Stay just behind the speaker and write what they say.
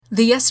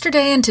The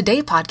Yesterday and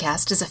Today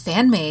podcast is a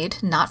fan-made,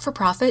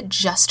 not-for-profit,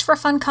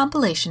 just-for-fun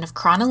compilation of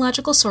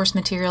chronological source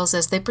materials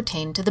as they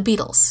pertain to the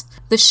Beatles.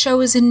 This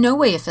show is in no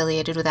way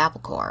affiliated with Apple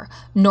Corps,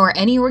 nor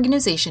any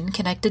organization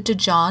connected to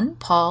John,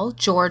 Paul,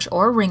 George,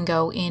 or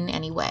Ringo in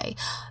any way,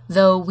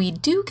 though we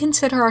do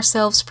consider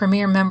ourselves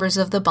premier members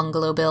of the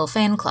Bungalow Bill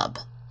fan club.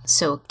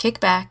 So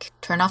kick back,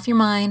 turn off your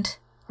mind,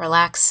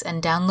 relax,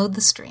 and download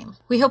the stream.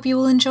 We hope you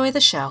will enjoy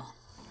the show.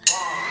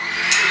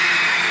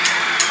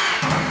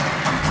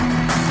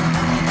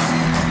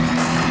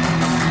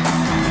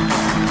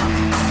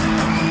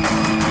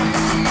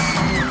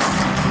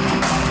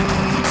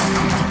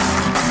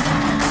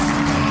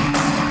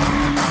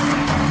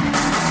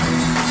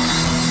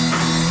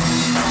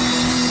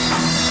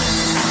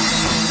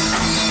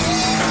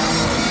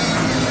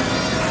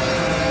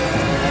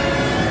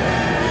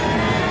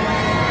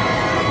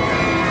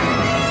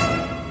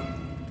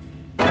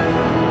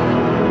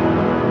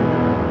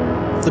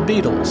 The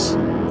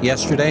Beatles,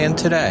 Yesterday and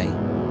Today.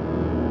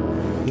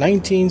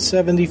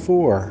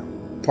 1974,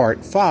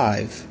 Part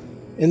 5.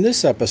 In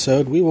this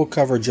episode, we will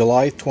cover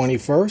July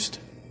 21st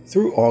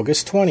through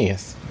August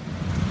 20th.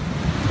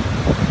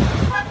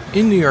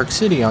 In New York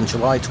City on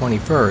July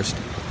 21st,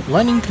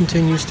 Lennon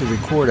continues to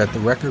record at the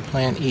Record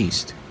Plant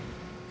East.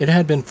 It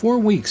had been 4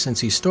 weeks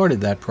since he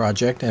started that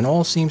project, and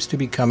all seems to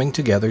be coming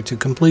together to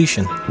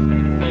completion.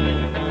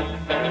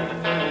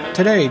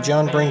 Today,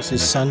 John brings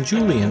his son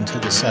Julian to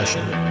the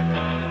session.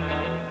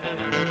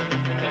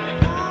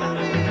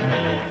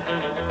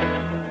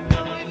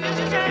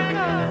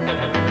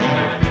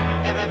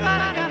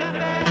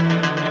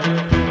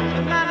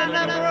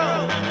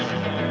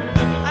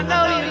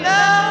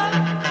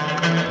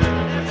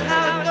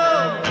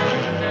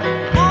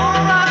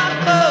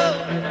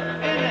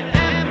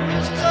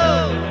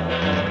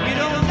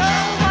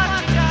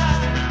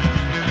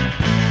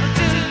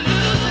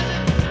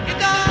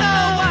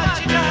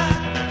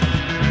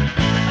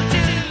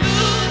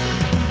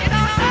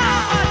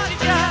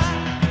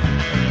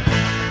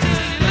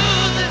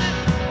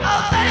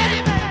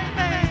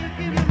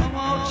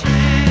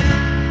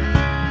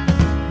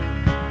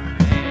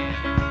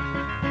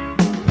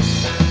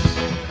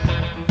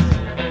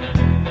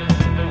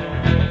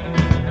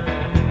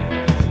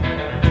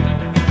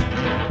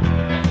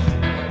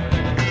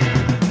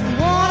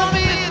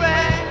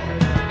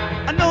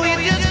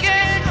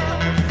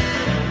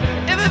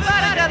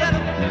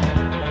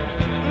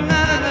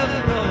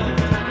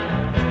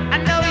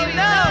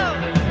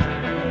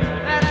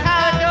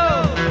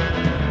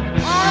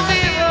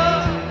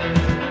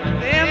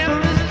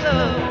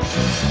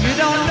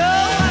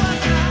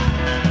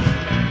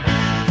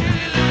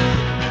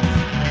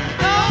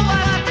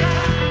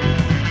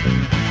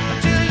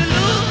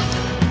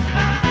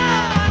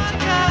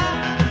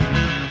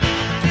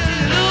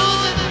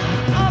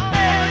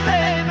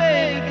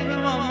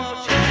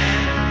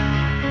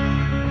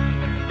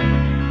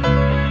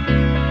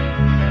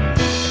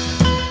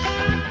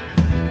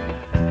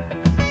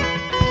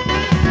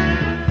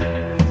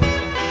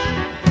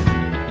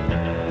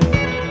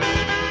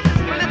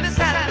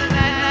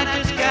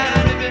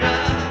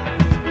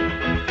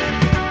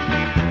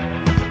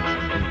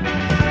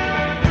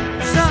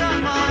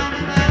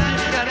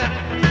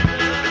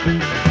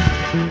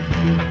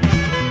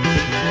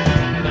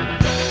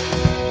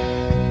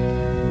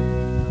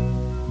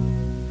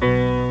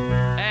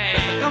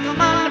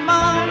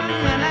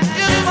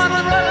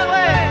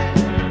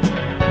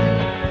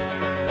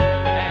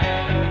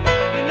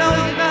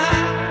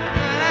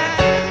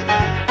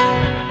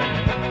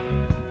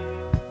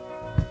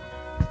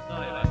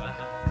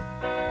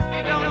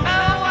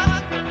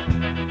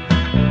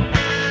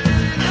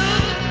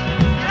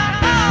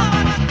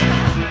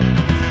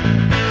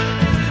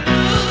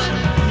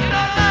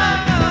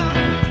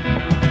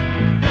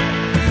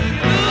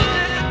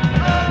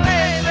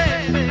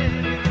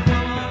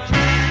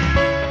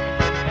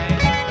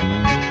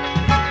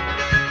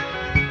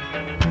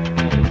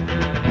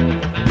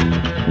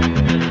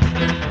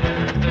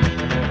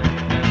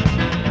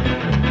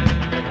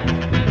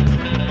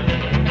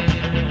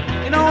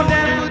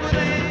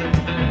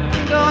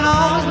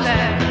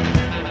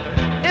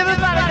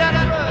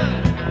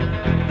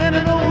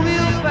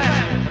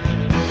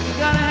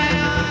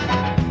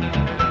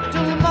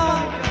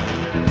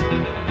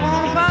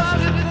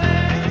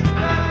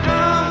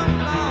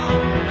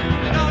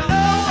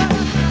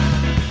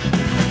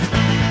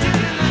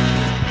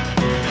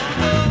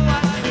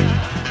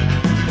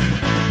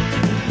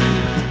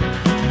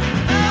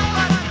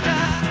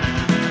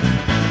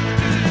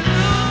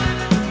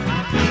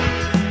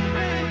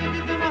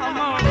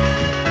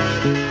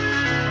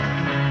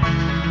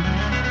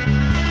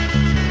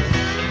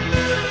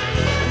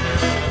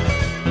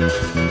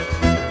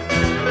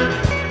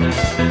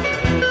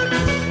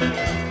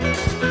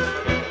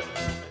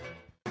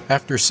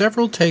 After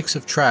several takes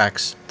of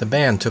tracks, the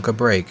band took a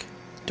break.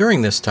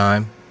 During this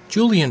time,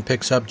 Julian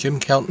picks up Jim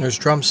Keltner's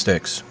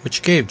drumsticks,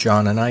 which gave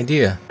John an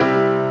idea.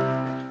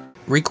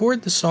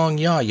 Record the song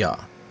Ya Ya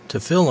to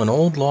fill an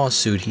old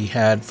lawsuit he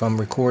had from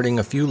recording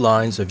a few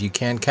lines of You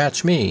Can't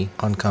Catch Me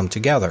on Come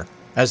Together.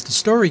 As the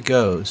story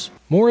goes,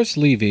 Morris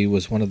Levy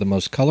was one of the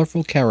most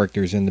colorful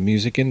characters in the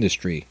music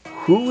industry.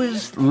 Who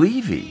is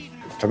Levy?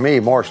 To me,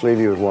 Morris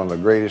Levy was one of the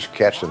greatest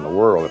cats in the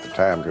world at the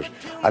time because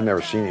I'd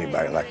never seen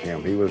anybody like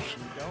him. He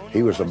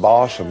was the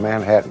boss of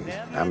Manhattan.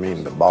 I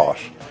mean, the boss.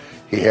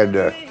 He had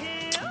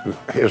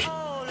his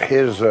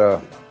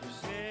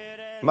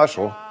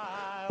muscle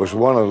was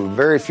one of the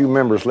very few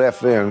members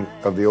left then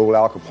of the old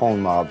Al Capone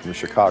mob from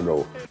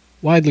Chicago.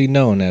 Widely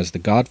known as the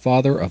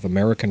godfather of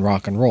American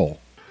rock and roll.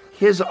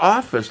 His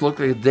office looked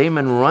like a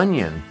Damon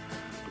Runyon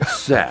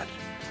set.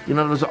 You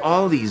know, there's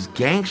all these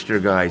gangster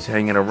guys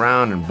hanging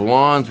around and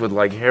blondes with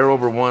like hair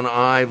over one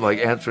eye, like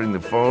answering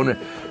the phone.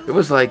 It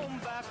was like,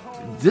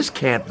 this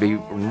can't be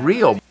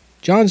real.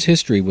 John's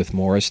history with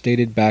Morris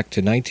dated back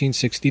to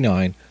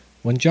 1969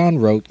 when John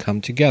wrote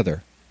Come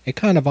Together, a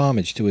kind of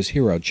homage to his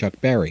hero Chuck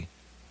Berry.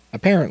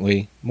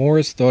 Apparently,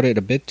 Morris thought it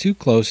a bit too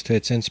close to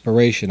its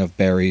inspiration of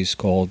Berry's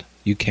called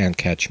You Can't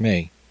Catch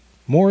Me.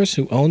 Morris,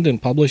 who owned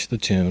and published the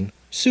tune,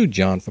 sued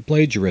John for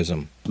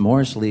plagiarism.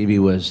 Morris Levy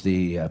was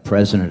the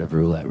president of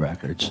Roulette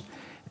Records,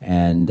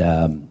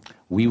 and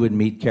we would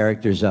meet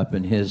characters up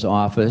in his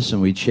office,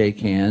 and we'd shake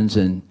hands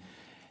and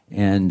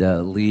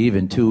leave,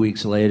 and 2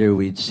 weeks later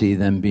we'd see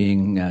them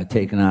being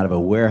taken out of a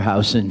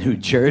warehouse in New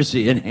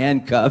Jersey in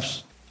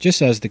handcuffs.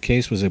 Just as the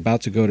case was about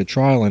to go to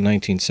trial in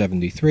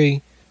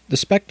 1973, the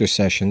Spector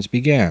sessions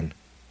began.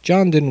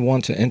 John didn't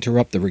want to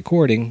interrupt the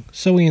recording,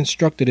 so he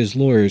instructed his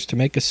lawyers to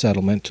make a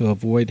settlement to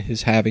avoid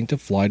his having to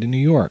fly to New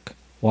York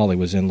while he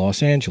was in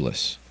Los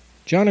Angeles.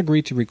 John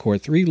agreed to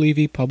record 3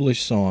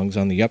 Levy-published songs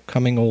on the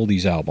upcoming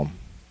Oldies album.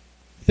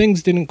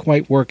 Things didn't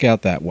quite work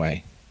out that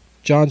way.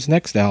 John's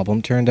next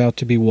album turned out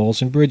to be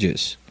Walls and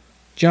Bridges.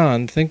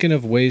 John, thinking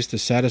of ways to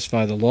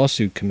satisfy the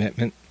lawsuit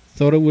commitment,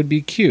 thought it would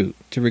be cute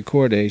to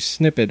record a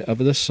snippet of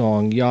the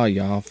song Ya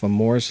Ya from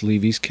Morris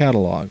Levy's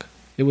catalog.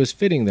 It was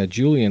fitting that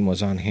Julian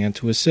was on hand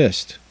to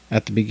assist.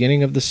 At the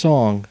beginning of the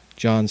song,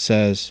 John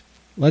says,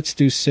 "Let's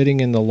do Sitting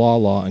in the La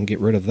La and get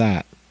rid of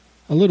that."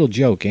 A little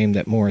joke aimed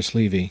at Morris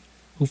Levy,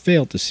 who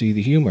failed to see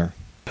the humor.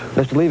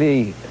 Mr.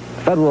 Levy,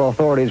 federal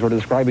authorities were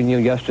describing you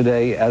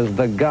yesterday as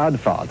the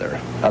godfather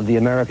of the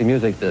American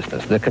music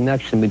business, the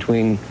connection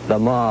between the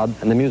mob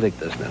and the music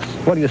business.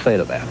 What do you say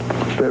to that?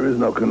 There is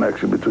no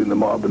connection between the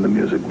mob and the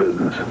music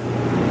business.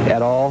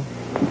 At all?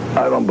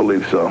 I don't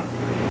believe so.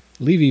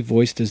 Levy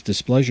voiced his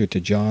displeasure to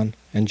John,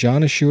 and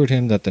John assured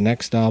him that the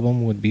next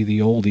album would be the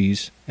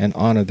Oldies and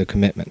honor the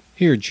commitment.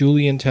 Here,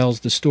 Julian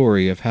tells the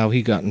story of how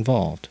he got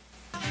involved.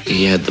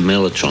 He had the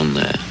Mellotron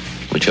there,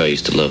 which I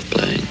used to love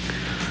playing,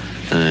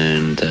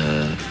 and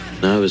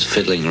I was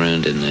fiddling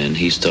around in there, and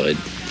he started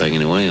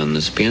banging away on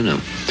this piano.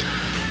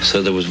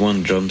 So there was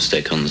one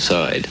drumstick on the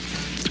side,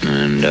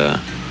 and I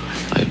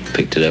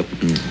picked it up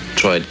and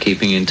tried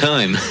keeping in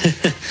time.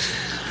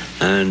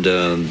 And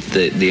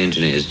the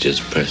engineers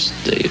just pressed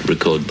the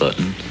record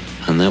button,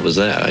 and that was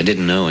that. I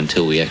didn't know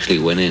until we actually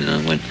went in, and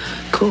I went,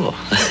 cool,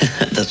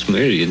 that's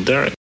Mary and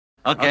Derek.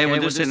 Okay, we're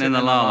just sitting in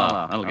the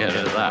la-la. I'll get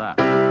rid of that.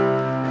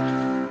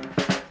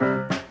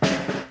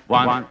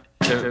 1,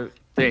 2,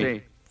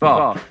 3,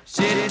 4.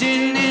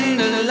 Sitting in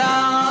the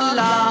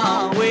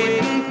la-la,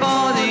 waiting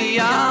for the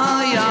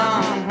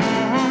ya-ya.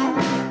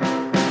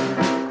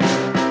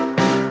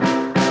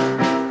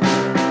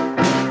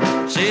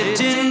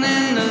 Sitting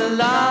in the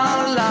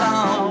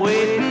la-la,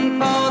 waiting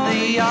for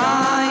the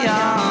ya-ya.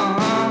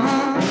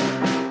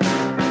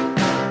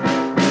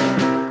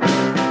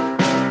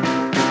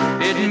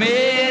 It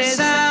may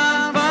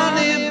sound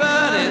funny,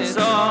 but it's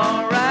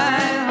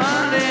alright,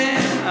 honey.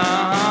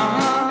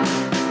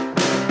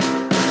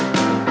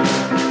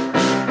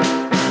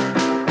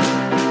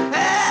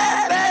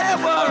 Hey,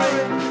 baby,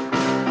 worry.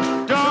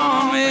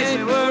 Don't make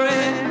me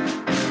worry.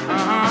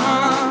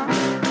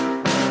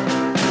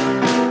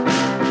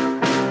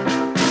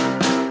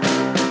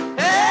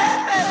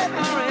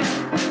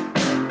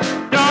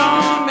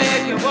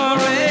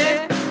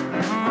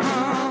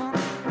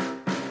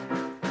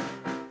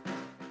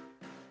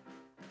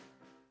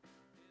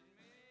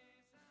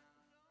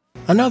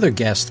 Another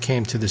guest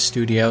came to the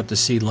studio to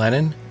see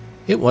Lennon.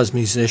 It was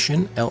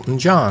musician Elton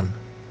John.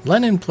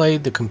 Lennon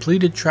played the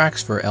completed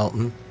tracks for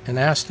Elton and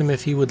asked him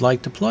if he would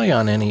like to play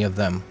on any of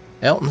them.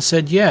 Elton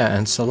said yeah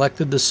and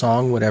selected the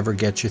song Whatever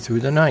Gets You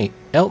Through the Night.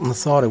 Elton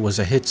thought it was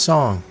a hit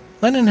song.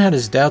 Lennon had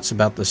his doubts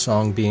about the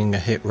song being a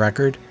hit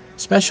record,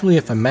 especially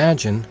if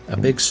Imagine, a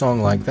big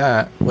song like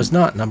that, was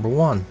not number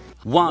one.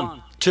 1,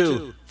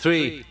 2,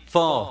 3,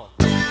 4.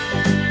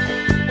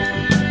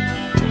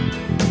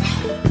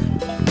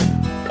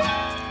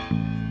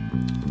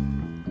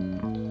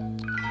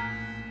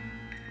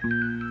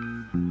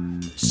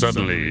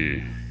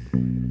 Suddenly,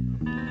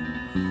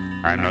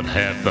 I'm not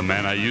half the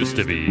man I used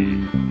to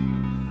be.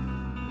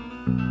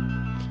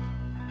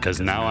 'Cause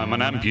now I'm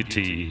an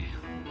amputee.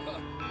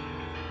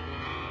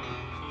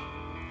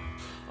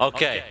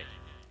 Okay.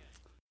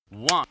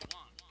 1,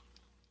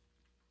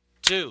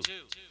 2,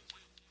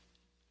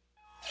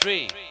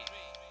 3.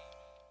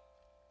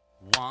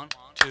 1,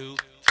 2,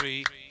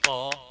 3, 4.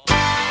 All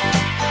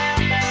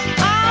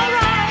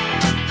right.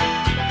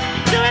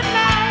 Do it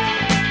now.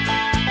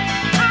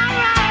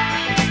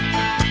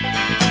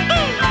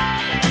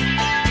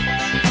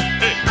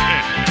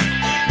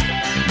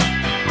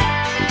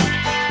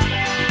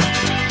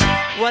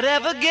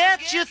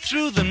 get you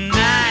through the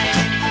night.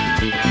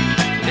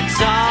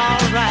 It's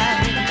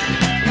alright,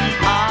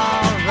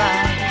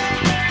 alright.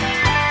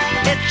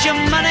 It's your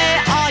money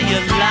or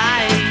your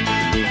life.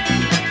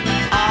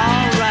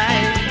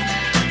 Alright,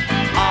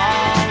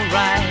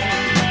 alright.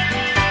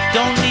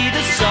 Don't need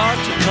a sword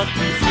to cut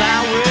the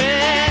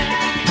flowers.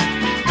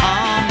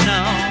 Oh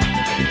no,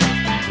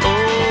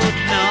 oh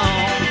no.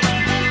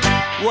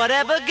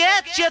 Whatever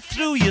gets you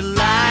through your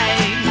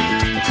life.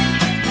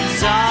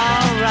 It's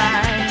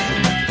alright,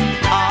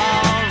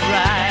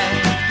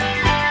 alright.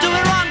 Do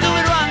it wrong, do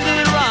it wrong, do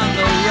it wrong,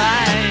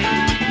 alright.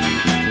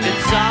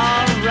 It's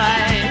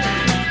alright,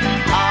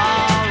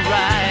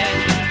 alright.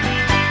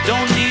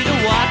 Don't need a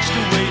watch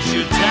to waste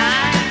your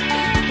time.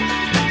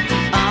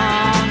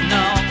 Oh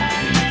no,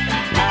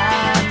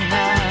 oh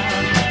no.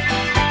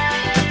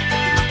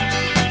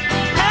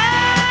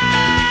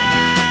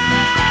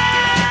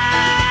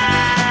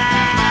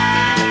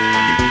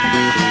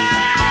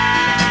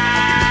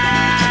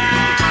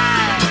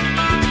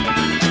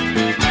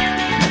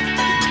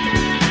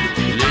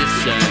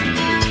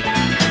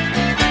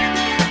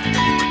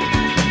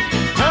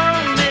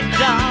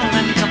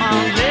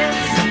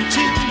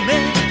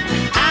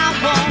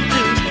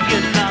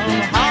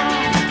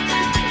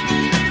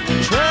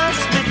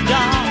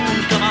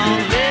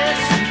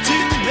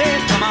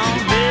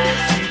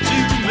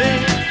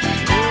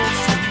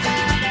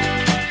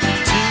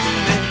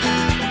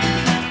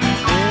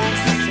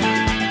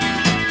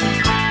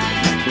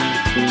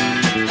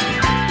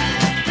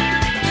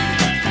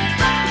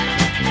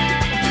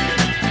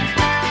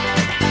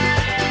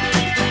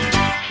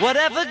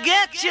 Whatever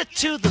gets you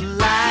to the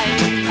light.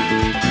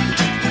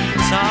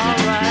 It's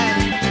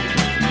alright,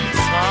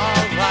 it's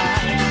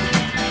alright.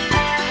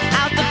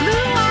 Out the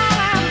blue or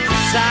out the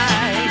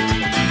side.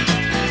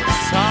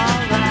 It's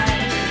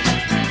alright,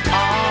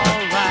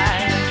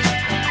 alright.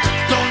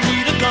 Don't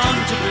need a gun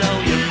to blow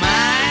your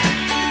mind.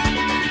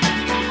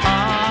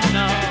 Oh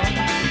no,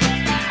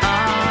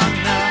 oh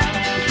no.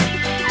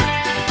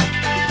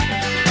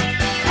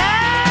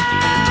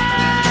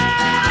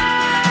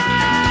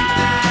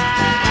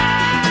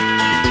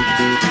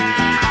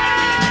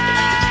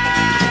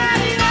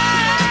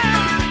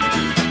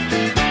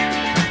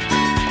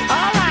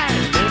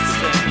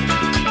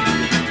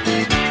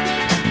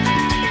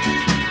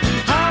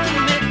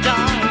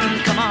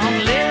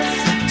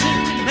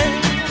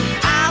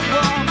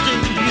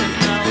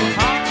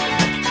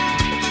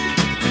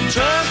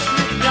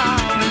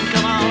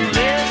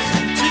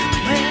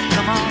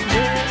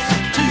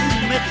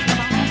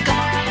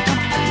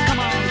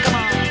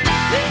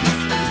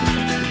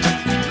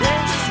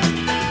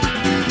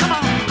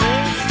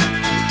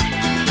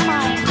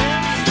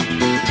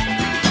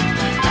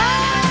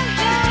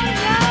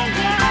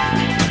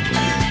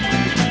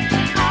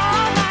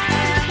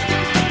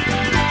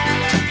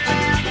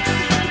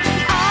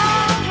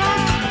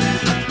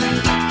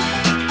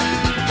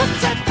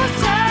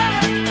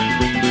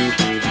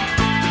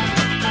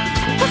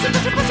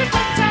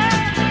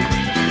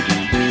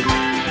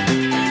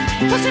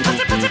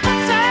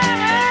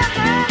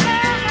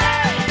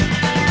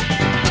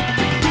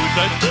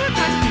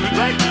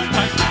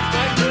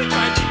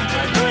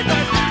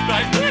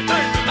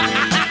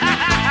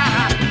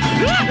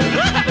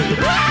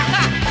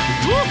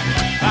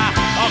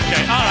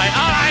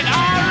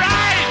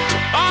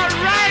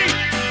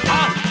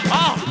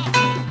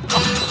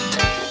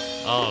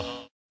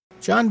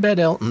 John bet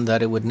Elton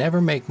that it would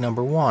never make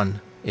number one.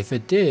 If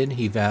it did,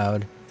 he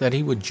vowed, that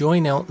he would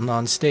join Elton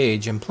on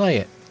stage and play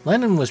it.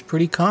 Lennon was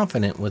pretty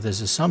confident with his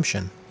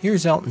assumption.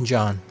 Here's Elton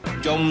John.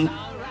 John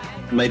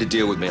made a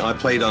deal with me. I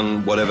played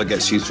on Whatever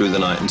Gets You Through the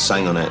Night and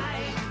sang on it,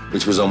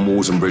 which was on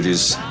Walls and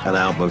Bridges, an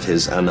album of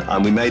his, and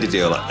we made a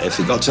deal. If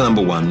it got to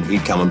number one,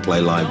 he'd come and play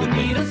live with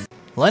me.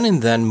 Lennon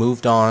then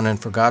moved on and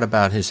forgot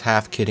about his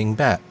half-kidding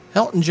bet.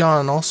 Elton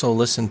John also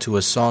listened to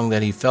a song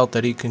that he felt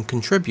that he could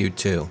contribute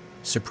to.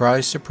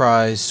 Surprise,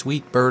 surprise,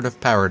 Sweet Bird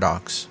of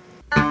Paradox.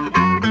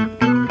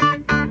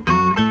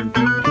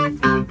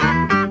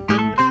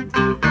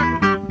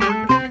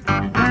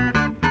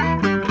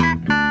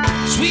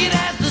 Sweet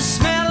as the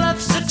smell of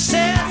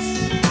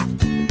success.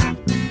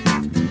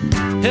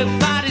 Her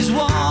body's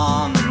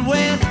warm and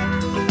wet.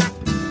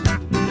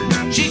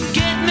 She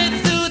get me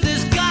through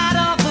this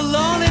god-awful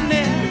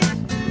loneliness.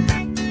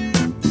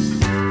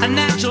 A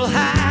natural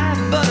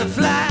high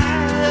butterfly.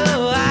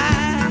 Oh, I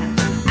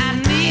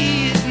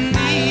need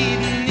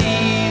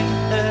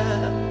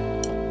her.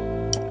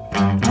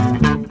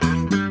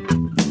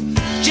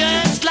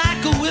 Just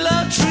like a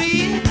willow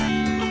tree,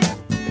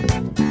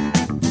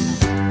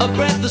 a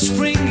breath of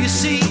spring you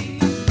see.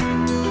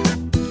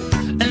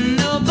 And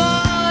no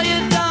boy, you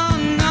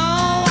don't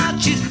know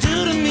what you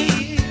do to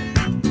me.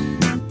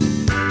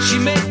 She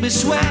make me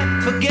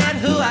sweat, forget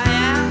who I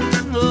am.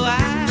 Oh,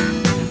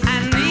 I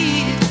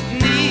need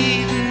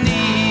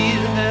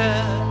her.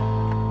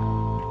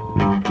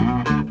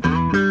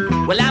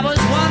 Well, I was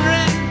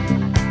wondering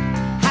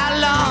how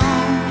long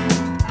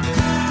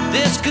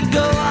this could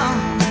go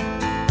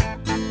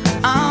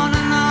on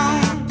and on.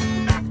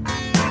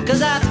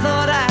 'Cause I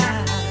thought I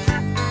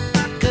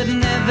could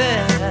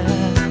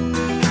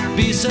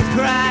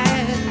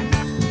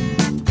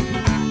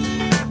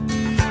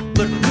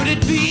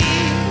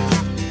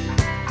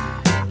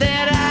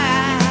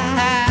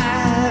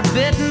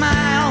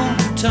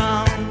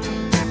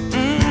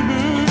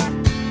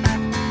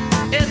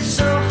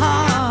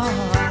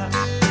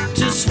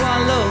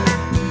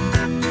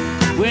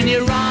when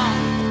you're wrong.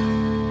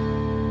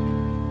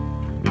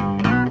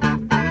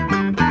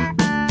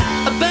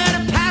 A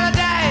better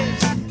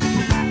paradise,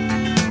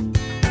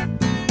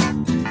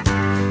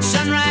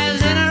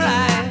 sunrise in her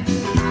eyes.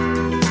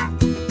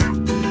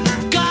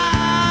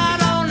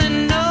 God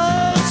only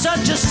knows,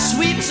 such a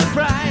sweet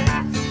surprise.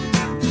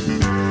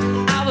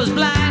 I was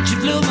blind, she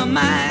blew my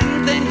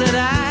mind, think that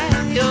I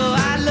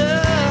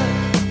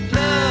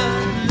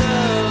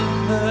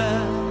love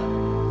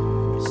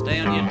her. Stay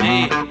on your D.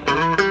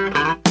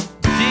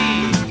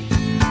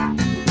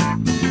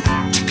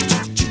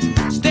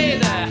 Stay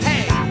there,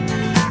 hey.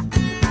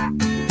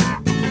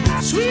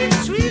 Sweet,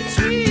 sweet,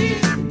 sweet.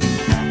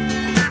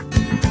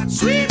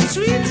 Sweet,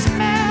 sweet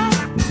smell.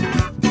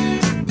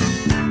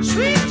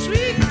 Sweet,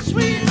 sweet,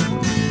 sweet.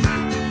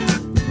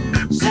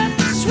 Such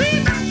a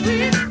sweet,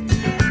 sweet.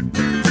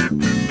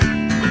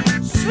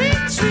 Sweet,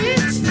 sweet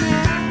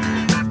smell.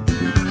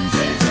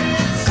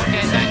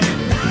 Okay, thank you.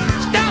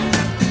 Stop!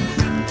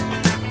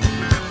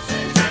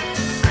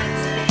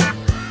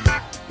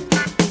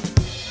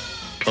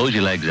 Close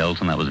your legs,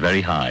 Elton. That was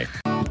very high.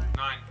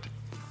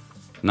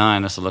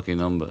 9, that's a lucky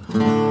number.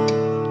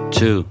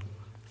 2,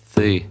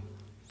 3,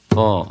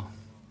 4.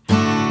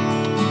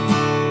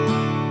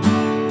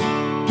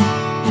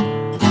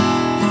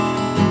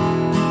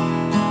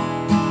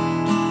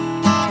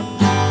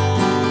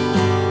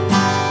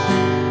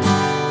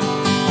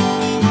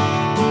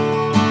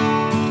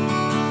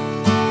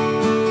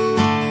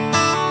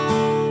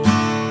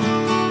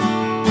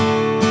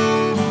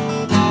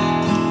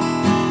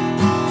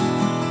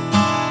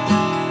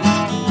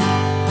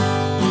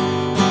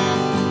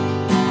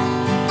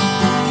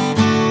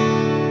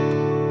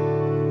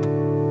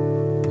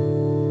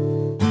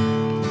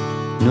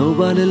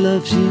 Nobody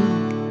loves you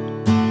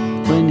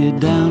when you're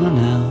down and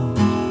out.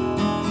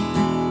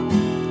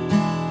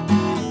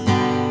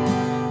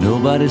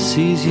 Nobody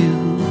sees you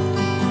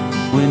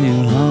when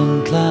you're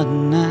on cloud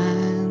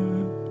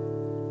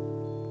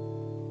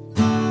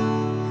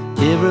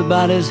 9.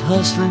 Everybody's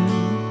hustling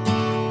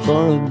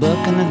for a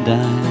buck and a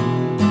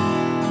dime.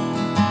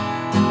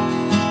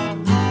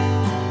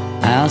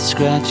 I'll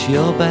scratch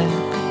your back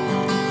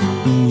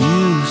and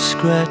you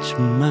scratch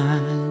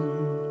mine.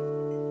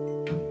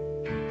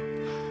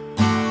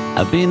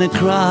 I've been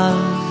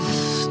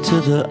across to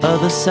the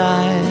other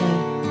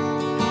side.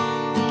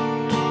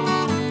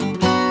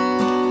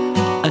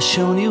 I've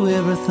shown you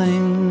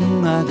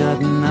everything, I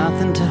got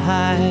nothing to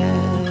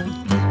hide.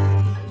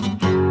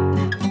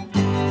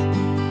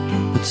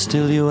 But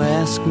still you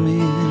ask me,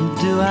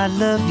 do I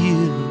love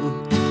you?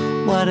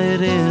 What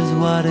it is,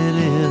 what it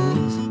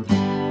is.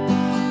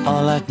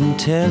 All I can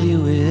tell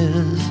you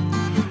is,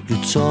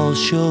 it's all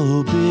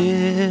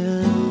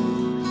showbiz.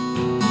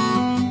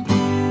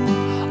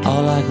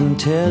 All I can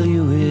tell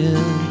you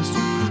is,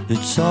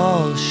 it's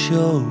all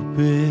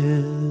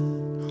showbiz.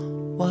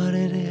 What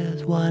it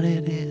is, what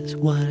it is,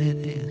 what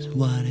it is,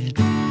 what it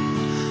is.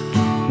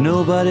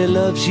 Nobody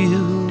loves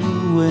you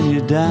when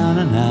you're down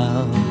and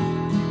out.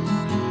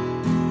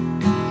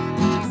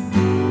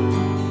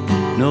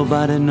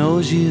 Nobody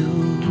knows you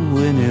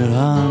when you're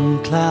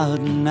on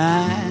cloud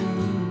 9.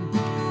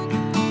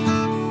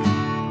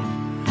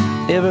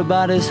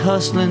 Everybody's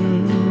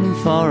hustling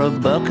for a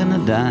buck and a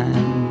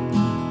dime.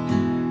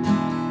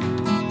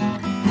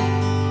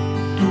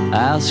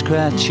 I'll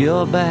scratch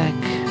your back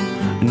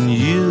and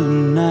you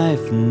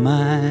knife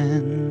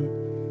mine.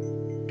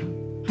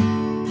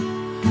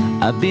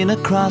 I've been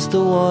across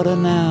the water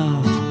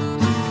now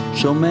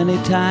so many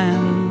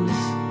times.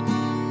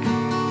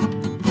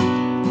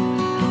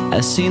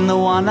 I've seen the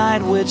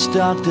one-eyed witch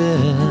doctor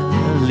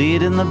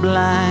leading the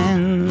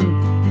blind.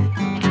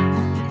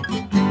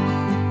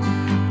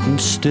 And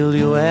still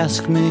you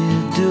ask me,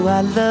 do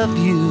I love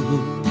you?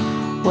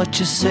 What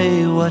you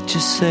say, what you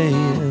say.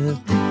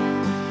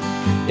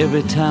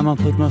 Every time I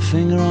put my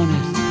finger on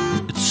it,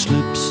 it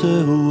slips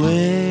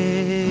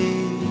away.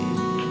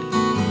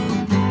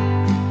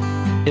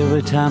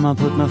 Every time I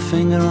put my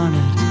finger on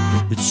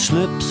it, it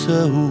slips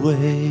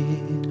away.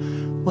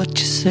 What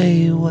you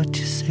say, what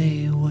you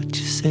say, what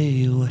you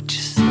say, what you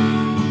say.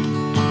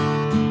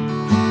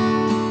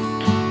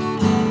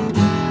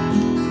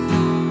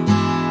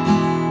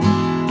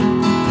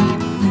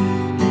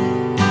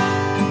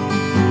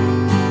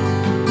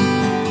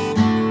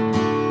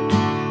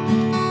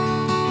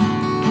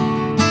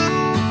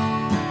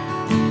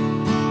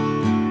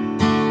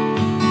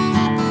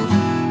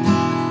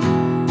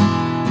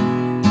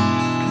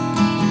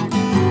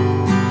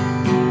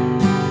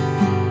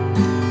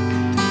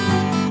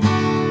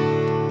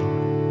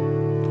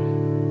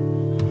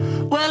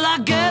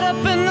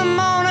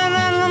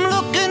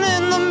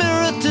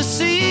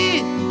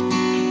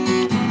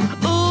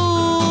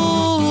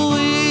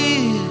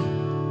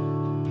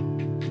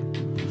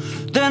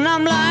 Then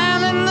I'm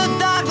lying in the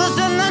darkness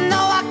and I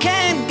know I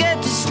can't get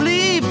to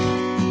sleep.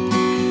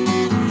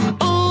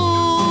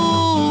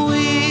 Ooh,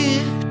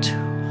 2,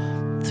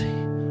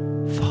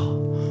 3, 4.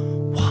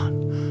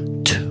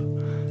 1,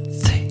 2,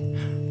 3,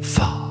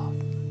 4.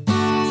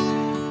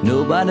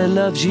 Nobody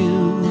loves you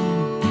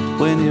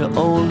when you're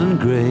old and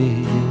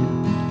gray.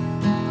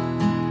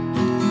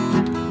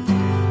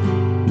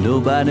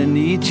 Nobody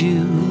needs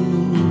you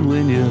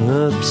when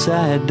you're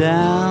upside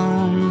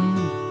down.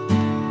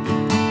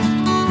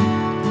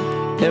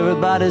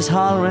 Everybody's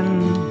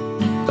hollering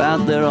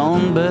about their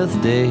own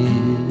birthday.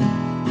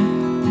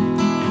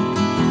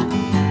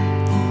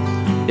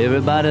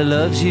 Everybody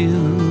loves you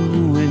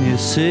when you're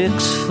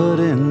 6 foot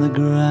in the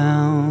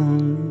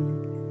ground.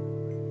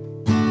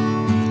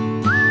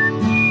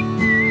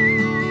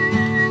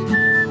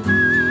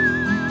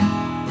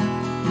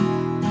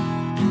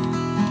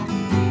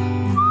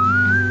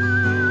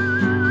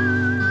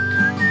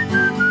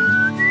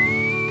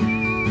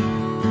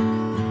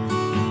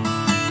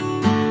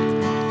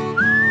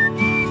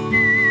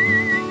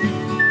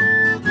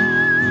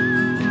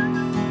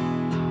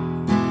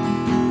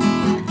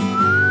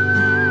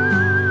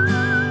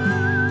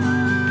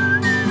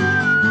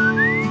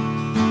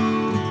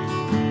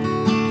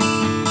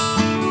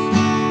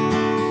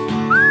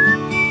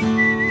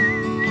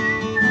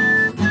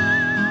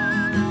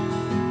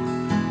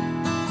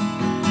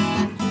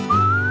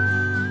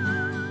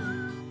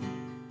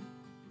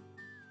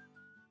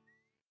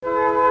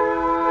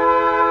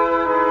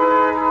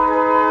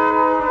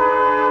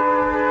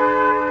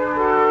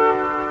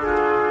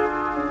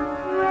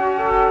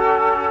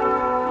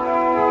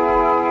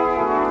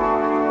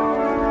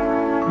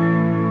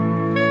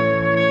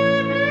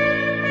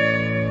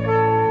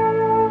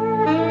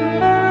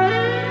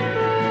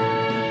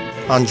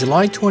 On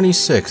July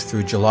 26th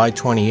through July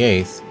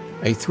 28th,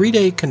 a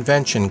 3-day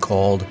convention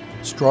called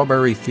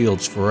Strawberry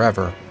Fields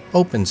Forever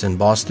opens in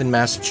Boston,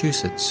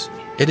 Massachusetts.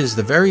 It is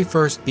the very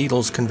first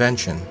Beatles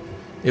convention.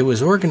 It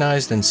was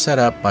organized and set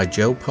up by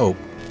Joe Pope.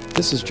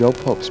 This is Joe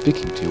Pope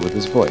speaking to you with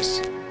his voice.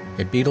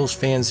 A Beatles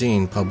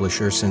fanzine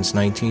publisher since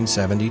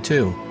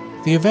 1972.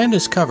 The event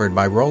is covered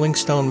by Rolling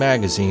Stone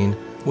magazine,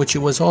 which it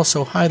was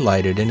also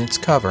highlighted in its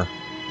cover.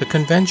 The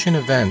convention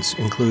events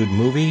include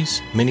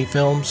movies,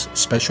 mini-films,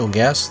 special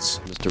guests.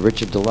 Mr.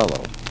 Richard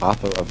DeLello,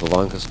 author of The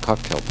Longest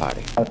Cocktail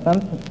Party.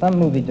 Some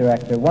movie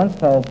director once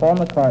told Paul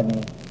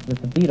McCartney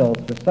that the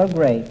Beatles were so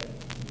great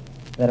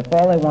that if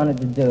all they wanted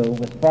to do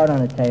was fart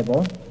on a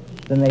table,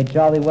 then they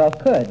jolly well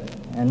could,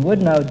 and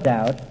would no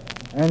doubt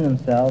earn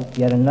themselves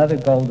yet another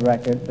gold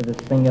record for this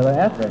singular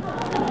effort.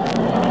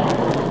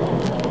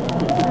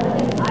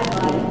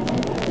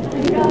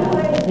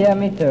 Yeah,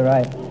 me too,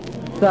 right.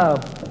 So,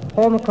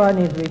 Paul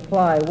McCartney's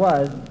reply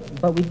was,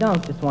 but we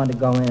don't just want to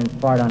go in and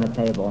fart on a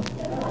table.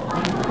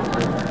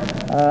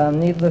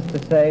 Needless to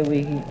say,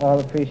 we all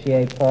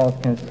appreciate Paul's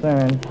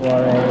concern for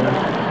a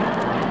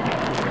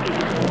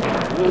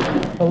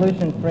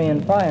pollution-free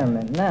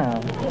environment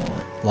now.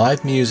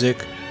 Live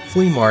music,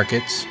 flea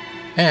markets,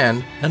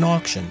 and an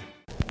auction.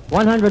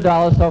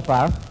 $100 so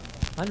far.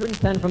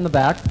 110 from the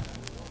back.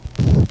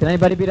 Can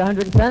anybody beat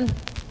 110?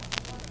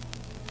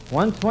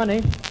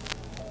 120.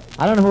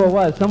 I don't know who it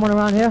was. Someone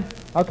around here?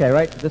 Okay,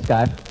 right, this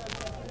guy.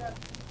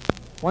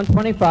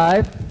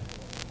 125.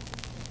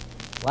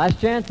 Last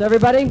chance,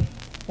 everybody?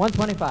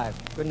 125.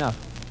 Good enough.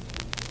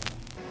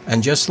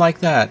 And just like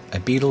that, a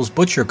Beatles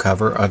butcher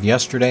cover of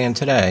Yesterday and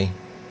Today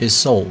is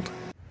sold.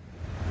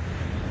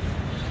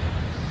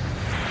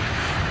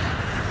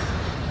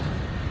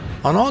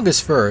 On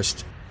August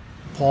 1st,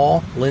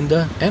 Paul,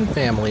 Linda, and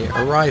family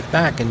arrive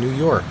back in New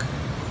York.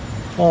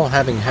 Paul,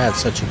 having had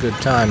such a good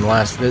time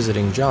last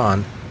visiting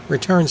John,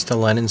 returns to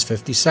Lennon's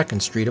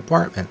 52nd Street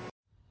apartment.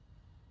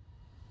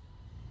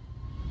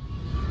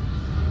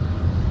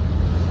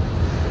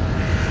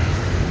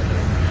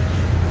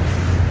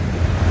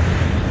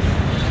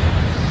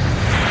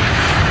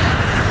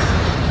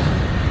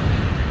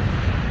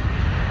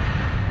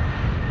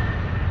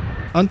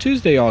 On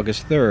Tuesday,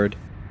 August 3rd,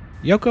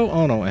 Yoko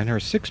Ono and her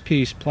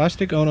 6-piece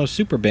Plastic Ono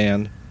Super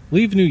Band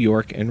leave New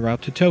York en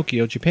route to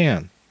Tokyo,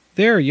 Japan.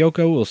 There,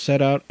 Yoko will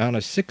set out on a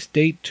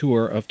 6-date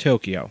tour of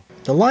Tokyo.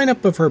 The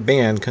lineup of her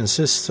band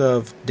consists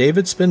of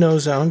David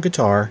Spinoza on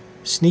guitar,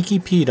 Sneaky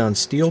Pete on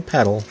steel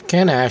pedal,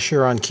 Ken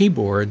Asher on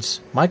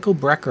keyboards, Michael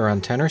Brecker on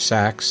tenor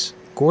sax,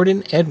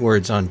 Gordon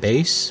Edwards on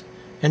bass,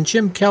 and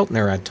Jim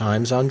Keltner at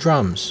times on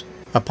drums.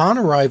 Upon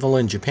arrival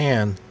in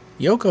Japan,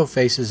 Yoko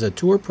faces a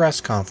tour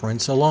press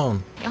conference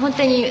alone. 本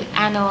当に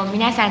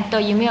皆さんと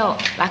夢を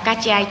分か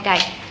ち合いたい。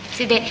そ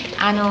れで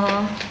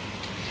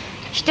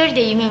一人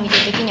で夢を見て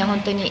る時には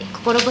本当に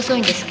心細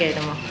いんですけれ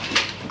ども、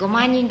5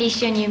万人で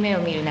一緒に夢を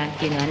見るなん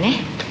ていうのは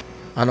ね。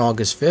On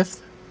August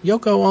 5th,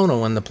 Yoko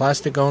Ono and the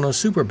Plastic Ono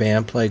Super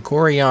Band play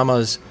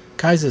Koriyama's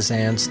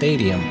Kaizazan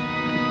Stadium.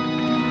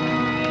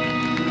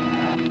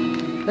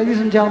 Ladies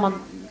and gentlemen,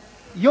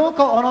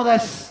 Yoko Ono で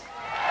す。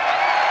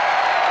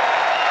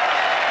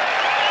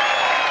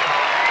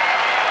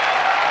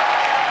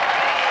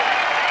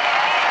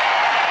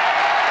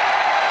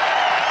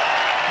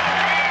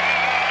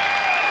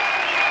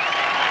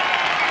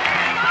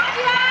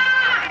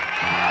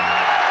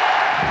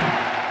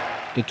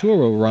The tour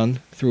will run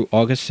through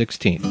August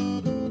 16th.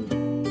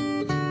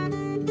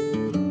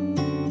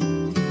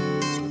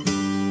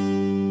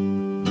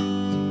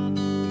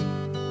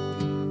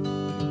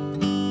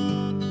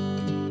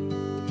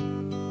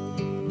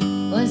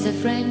 Once a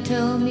friend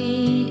told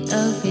me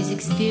of his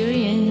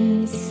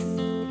experience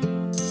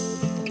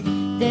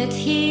that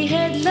he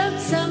had loved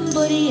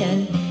somebody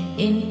and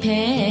in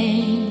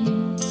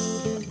pain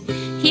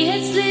he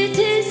had slit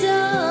his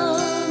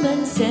arm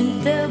and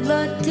sent the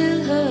blood to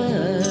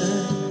her,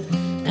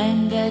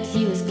 and that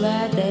he was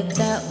glad that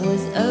that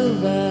was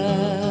over.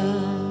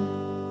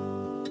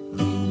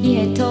 He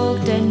had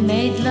talked and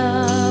made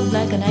love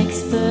like an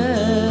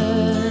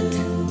expert,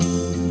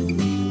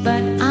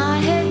 but I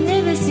had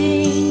never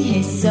seen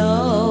his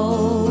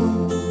soul,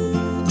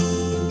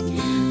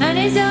 and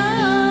his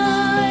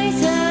eyes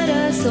had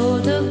a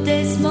sort of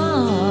dead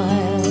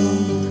smile,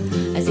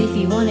 as if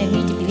he wanted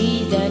me to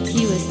believe that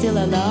he was still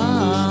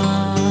alive.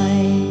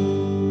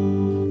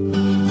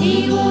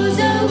 He was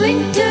a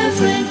winter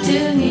friend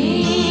to me.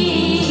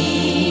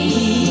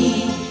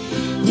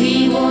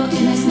 We walked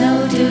in the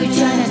snow to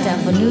Chinatown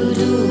for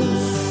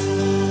noodles.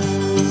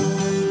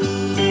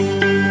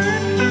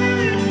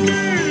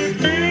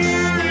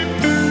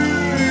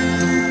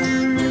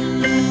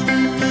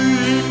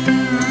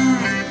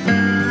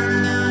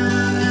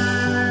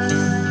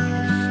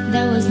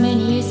 That was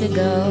many years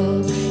ago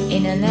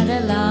in another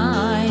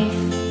life.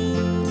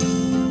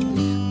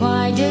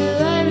 Why do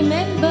I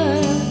remember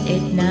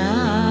it now?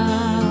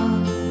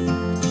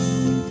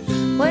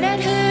 When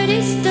I'd heard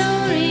his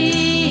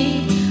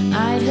story,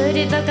 I'd heard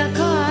it like a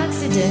car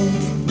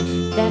accident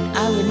that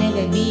I would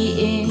never be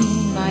in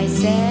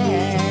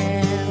myself.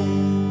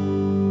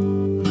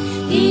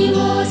 He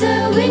was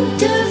a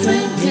winter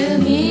friend to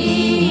me.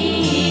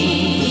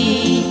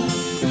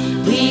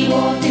 We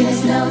walked in the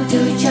snow to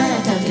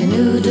Chinatown to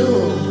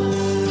noodle.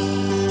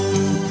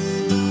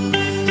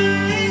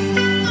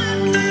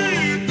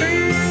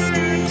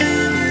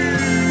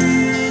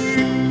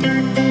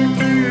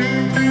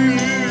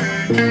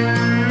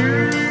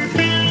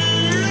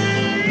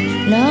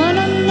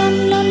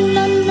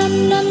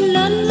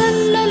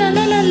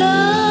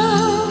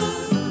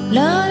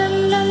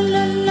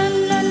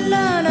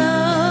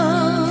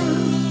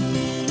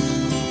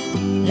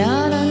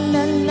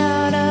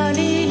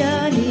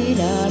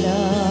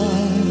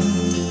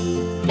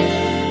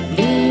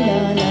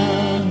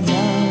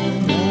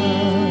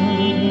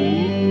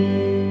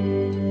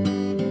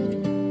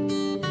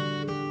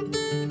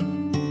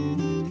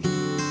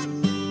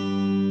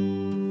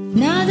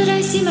 Now that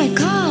I see my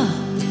car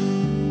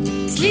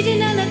sliding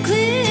down a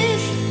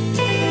cliff,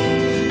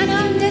 and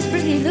I'm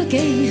desperately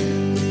looking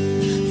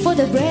for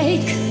the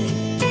brake.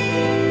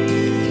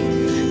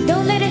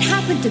 Don't let it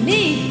happen to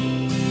me.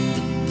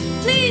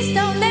 Please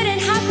don't let it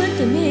happen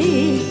to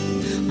me.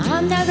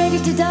 I'm not ready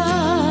to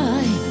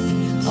die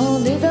or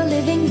live a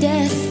living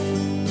death.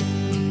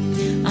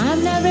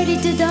 I'm not ready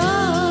to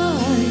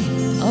die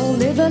or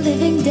live a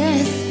living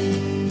death.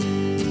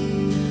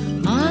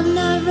 I'm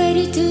not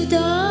ready to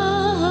die.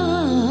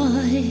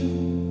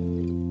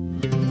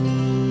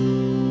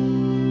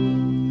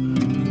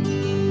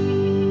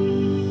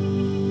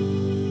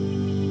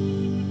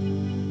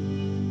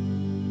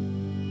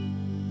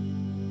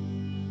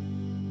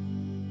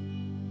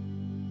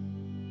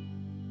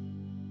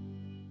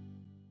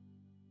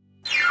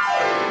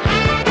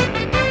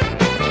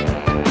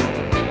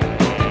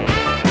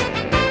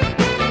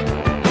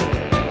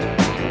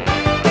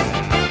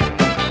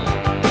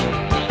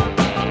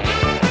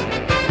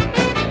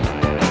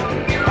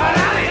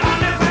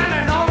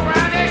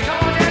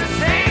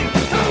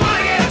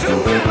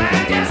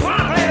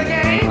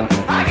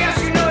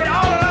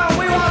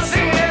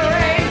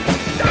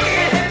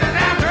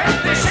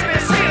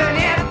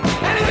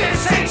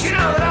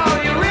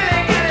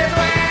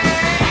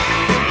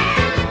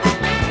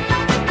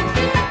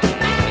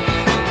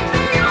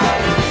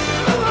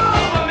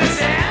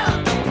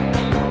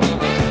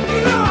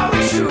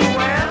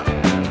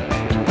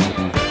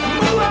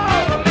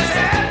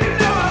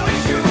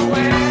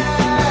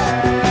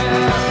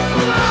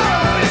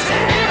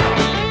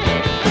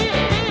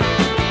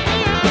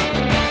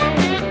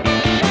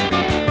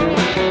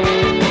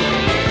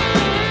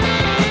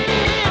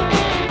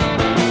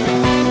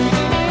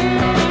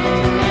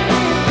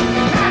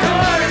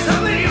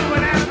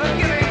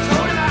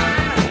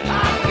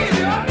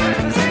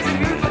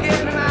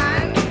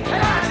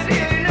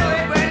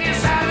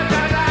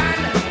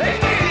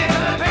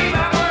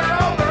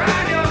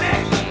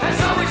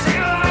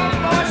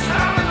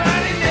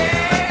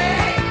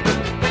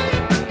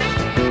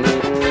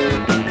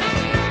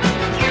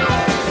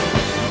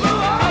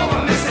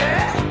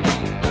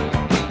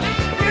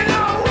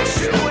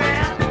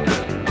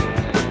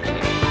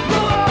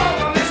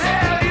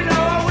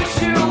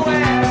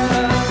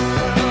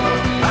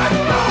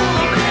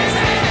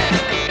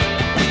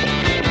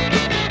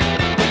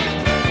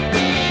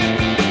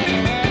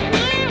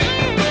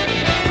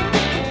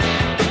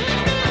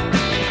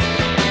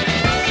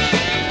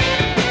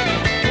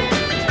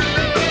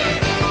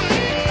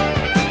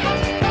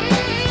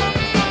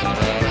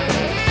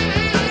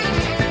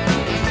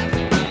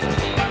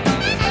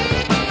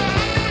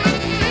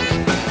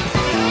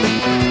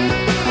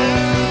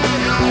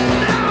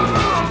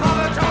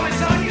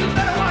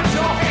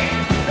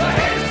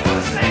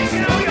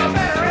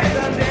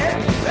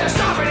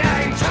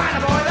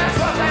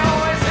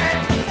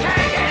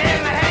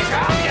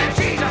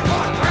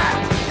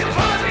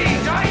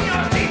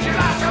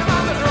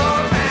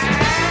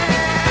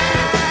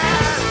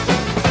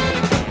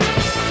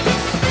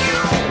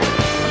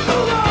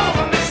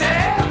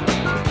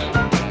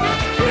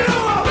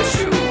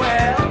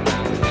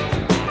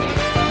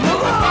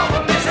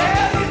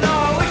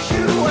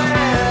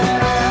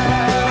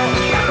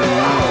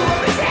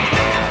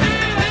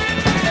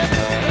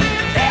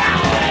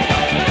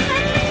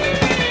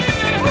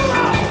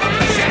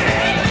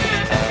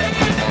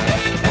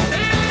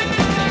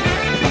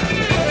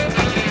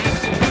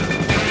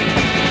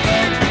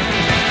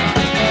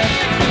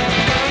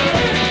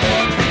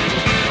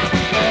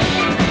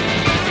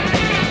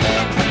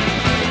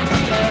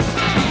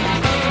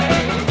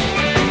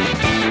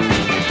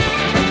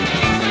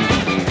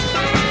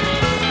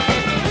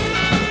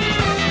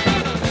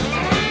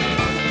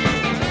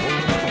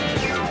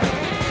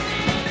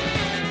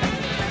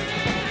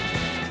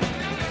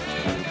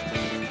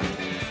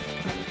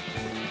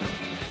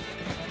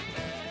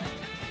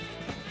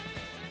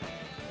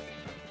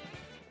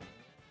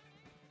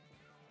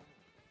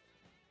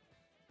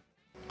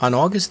 On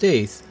August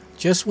 8th,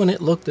 just when it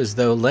looked as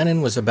though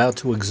Lennon was about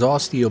to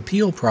exhaust the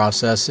appeal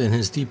process in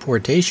his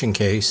deportation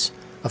case,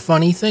 a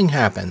funny thing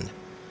happened.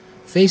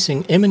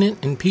 Facing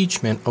imminent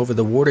impeachment over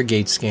the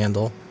Watergate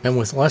scandal, and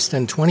with less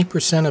than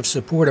 20% of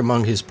support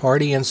among his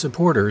party and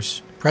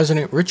supporters,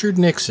 President Richard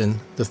Nixon,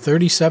 the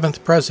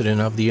 37th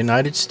President of the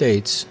United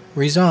States,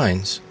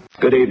 resigns.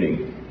 Good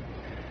evening.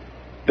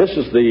 This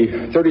is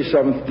the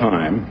 37th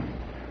time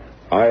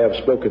I have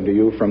spoken to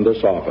you from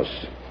this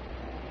office,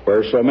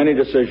 where so many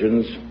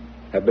decisions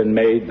have been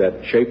made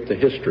that shape the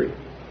history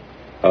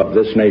of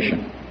this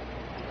nation.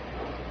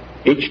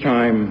 Each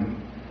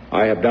time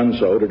I have done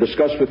so to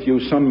discuss with you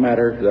some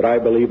matter that I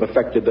believe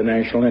affected the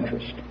national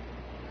interest.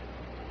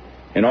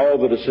 In all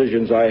the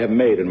decisions I have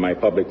made in my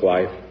public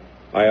life,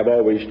 I have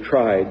always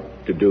tried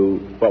to do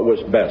what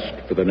was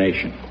best for the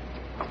nation.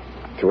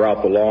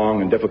 Throughout the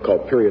long and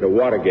difficult period of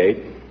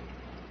Watergate,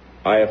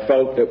 I have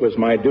felt it was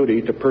my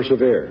duty to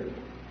persevere,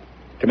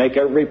 to make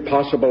every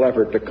possible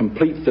effort to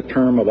complete the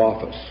term of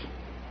office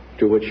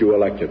to which you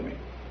elected me.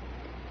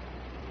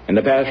 In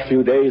the past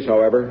few days,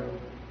 however,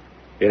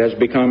 it has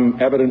become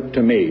evident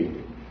to me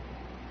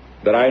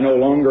that I no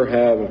longer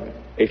have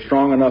a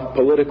strong enough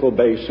political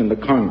base in the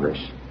Congress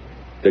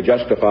to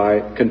justify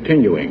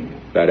continuing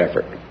that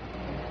effort.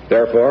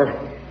 Therefore,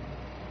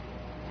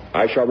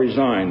 I shall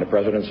resign the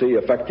presidency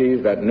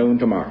effective at noon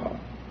tomorrow.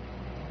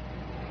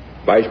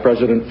 Vice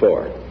President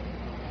Ford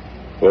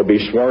will be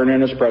sworn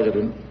in as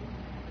president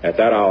at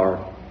that hour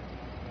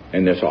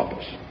in this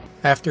office.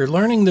 After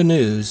learning the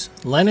news,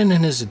 Lennon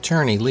and his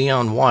attorney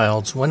Leon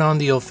Wildes went on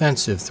the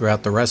offensive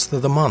throughout the rest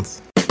of the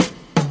month.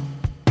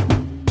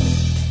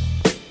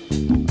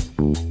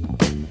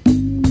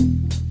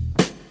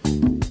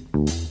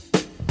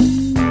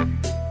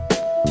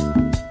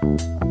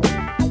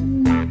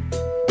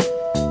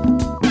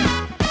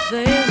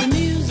 There's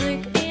music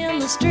in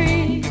the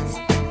streets,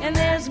 and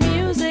there's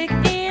music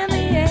in the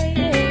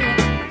air.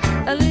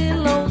 A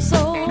little old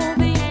soul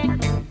beat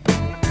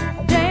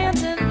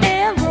dancing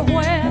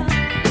everywhere.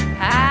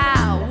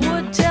 I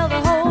would tell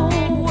the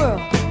whole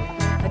world,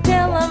 I'd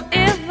tell them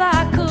if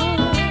I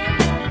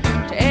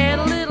could, to add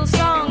a little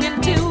song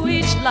into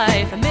each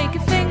life and make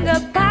your finger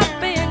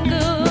popping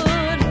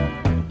good.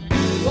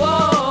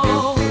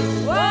 Whoa,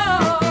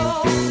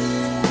 whoa.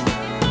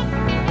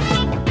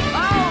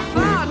 Oh,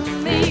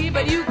 pardon me,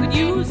 but you could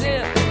use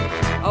it.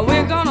 Oh,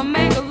 we're gonna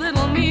make a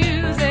little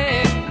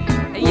music.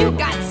 You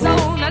got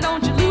soul, now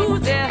don't you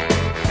lose it.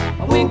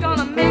 We're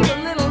gonna make a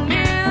little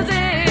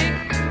music.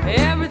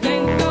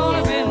 Everything's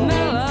gonna be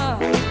mellow.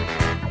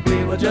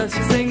 We will just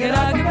sing it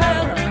a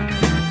cappella.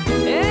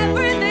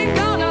 Everything's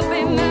gonna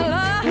be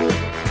mellow.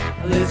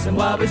 Listen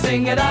while we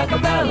sing it a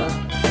cappella.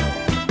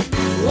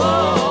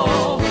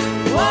 Whoa,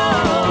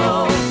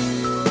 whoa.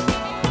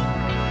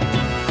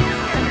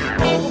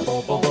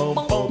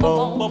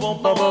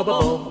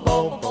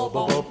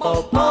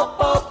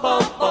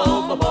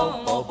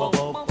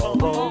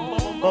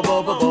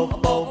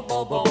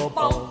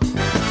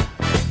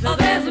 Now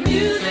there's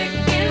music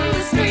in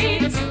the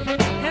streets,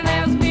 and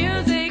there's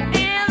music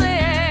in the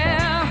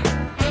air.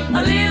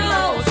 A little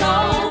old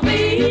soul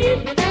beat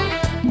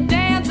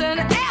dancing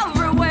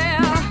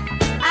everywhere.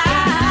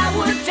 I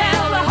would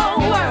tell the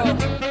whole world,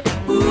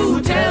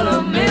 ooh, tell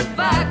them if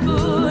I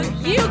could.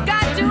 You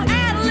got to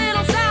add a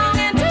little song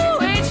into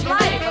each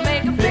life and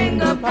make a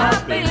finger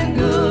popping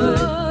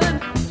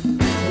good.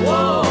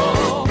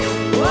 Whoa,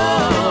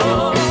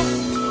 whoa.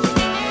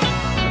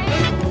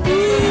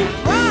 Ooh,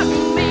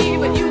 pardon me,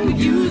 but you could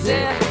use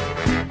it.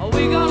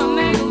 We're gonna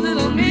make a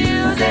little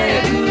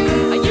music.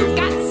 You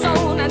got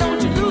soul, now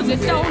don't you lose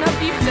it. Don't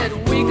abuse it.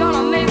 We're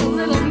gonna make a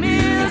little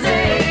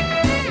music.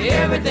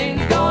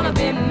 Everything's gonna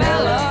be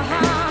mellow,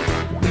 huh?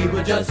 We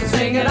were just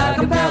sing it a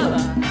cappella.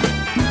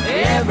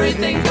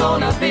 Everything's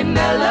gonna be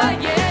mellow,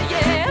 yeah,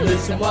 yeah.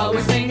 Listen while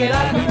we sing it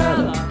a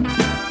cappella.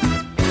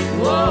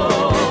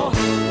 Whoa,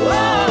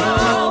 whoa.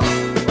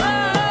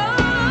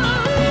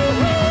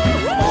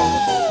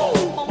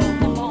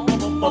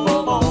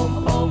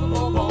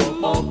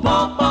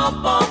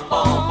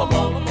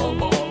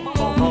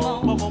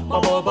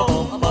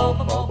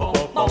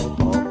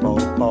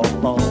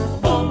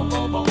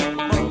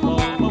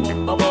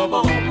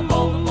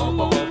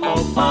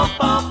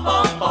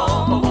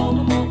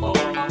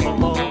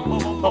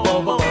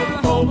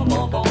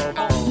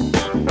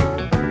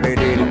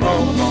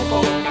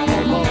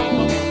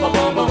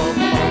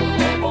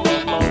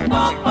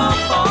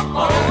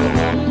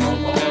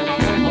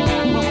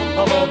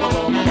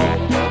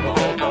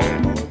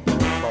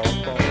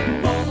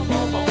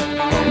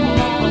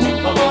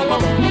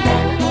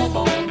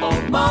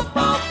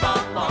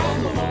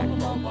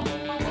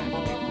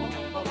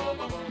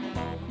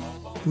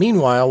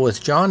 Meanwhile,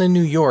 with John in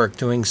New York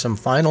doing some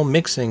final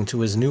mixing to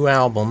his new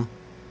album,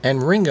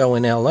 and Ringo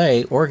in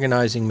LA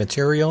organizing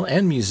material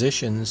and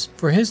musicians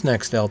for his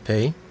next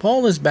LP,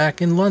 Paul is back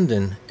in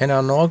London and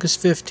on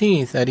August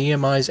 15th at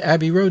EMI's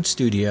Abbey Road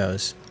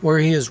Studios, where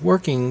he is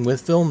working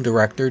with film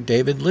director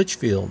David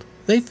Litchfield.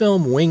 They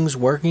film Wing's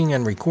working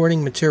and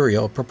recording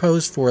material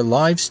proposed for a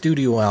live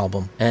studio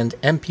album and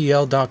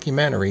MPL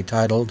documentary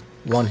titled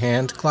One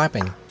Hand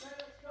Clapping. Hey,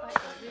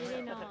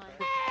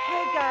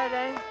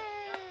 darling.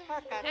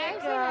 As it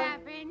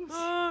happens.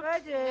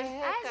 As it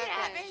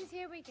happens,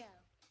 here we go.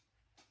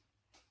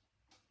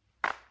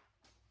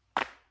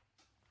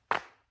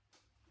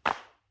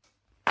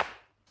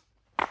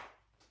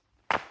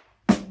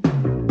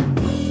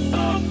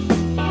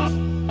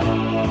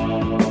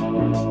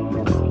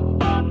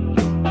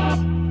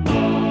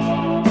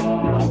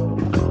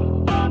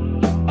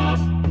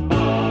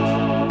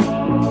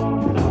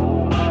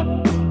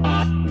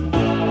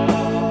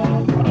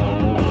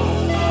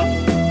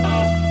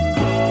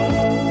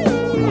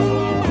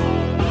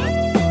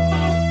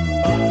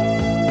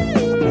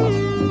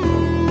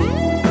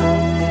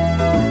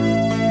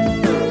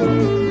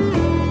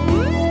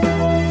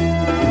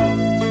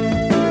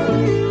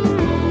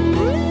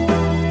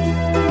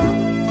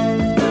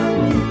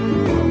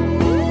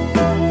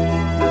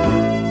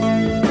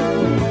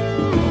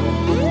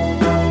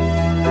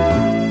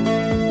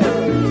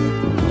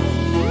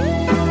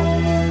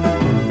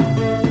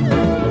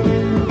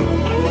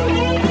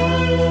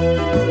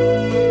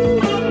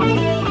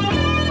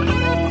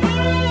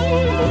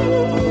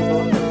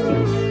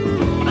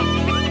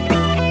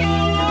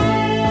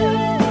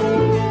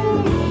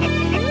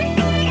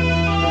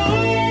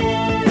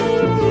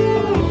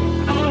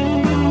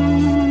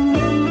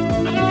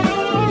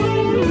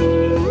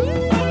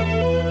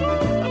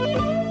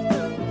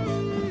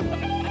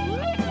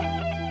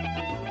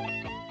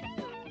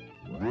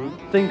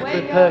 Think a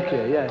bit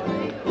perkier,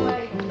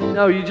 yeah.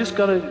 No, you just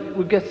gotta,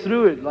 we'll get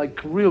through it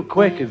like real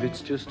quick if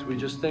it's just, we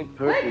just think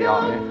perky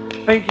on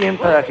it. Pinky and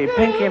perky,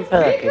 pinky and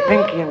perky,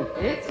 pinky and...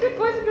 It's good,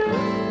 boys,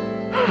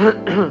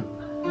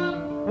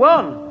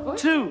 1,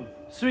 2,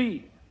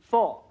 3,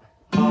 4.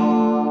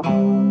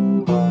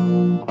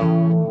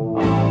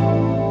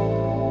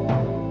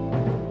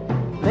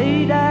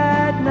 Late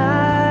at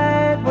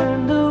night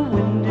when the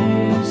wind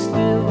is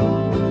still,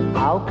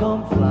 I'll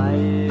come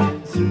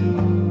flying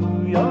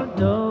through your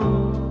door.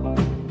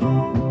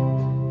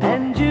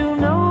 And you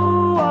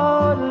know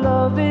what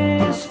love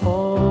is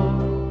for.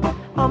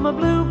 I'm a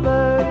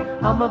bluebird,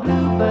 I'm a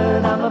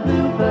bluebird, I'm a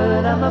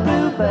bluebird, I'm a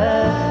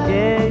bluebird,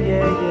 yeah,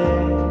 yeah,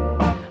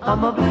 yeah.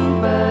 I'm a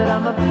bluebird,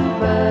 I'm a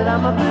bluebird,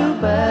 I'm a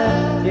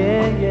bluebird,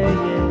 yeah, yeah,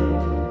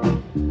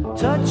 yeah.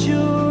 Touch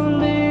your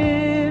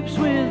lips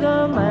with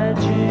a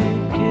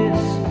magic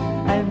kiss,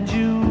 and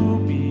you'll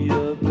be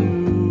a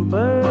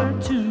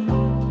bluebird too.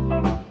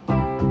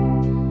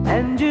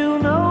 And you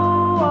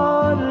know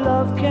what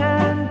love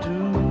can do.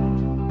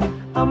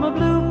 I'm a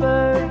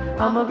bluebird,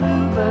 I'm a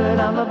bluebird,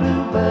 I'm a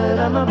bluebird,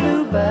 I'm a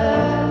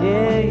bluebird,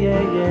 yeah,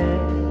 yeah, yeah.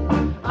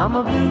 I'm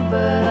a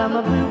bluebird, I'm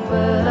a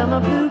bluebird, I'm a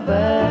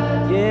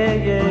bluebird, yeah,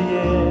 yeah,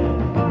 yeah.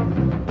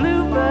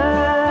 Bluebird.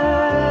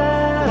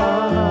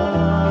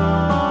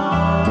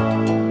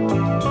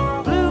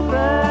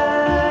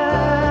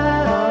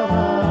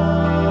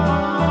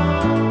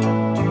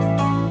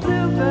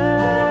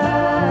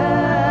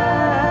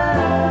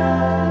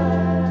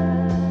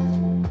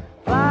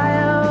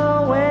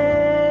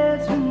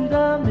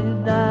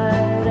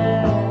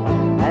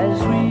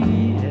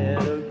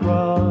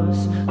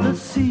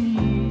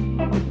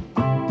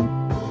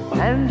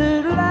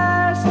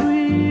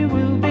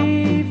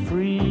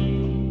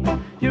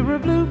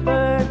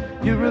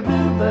 You're a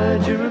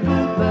bluebird, you're a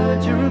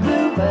bluebird, you're a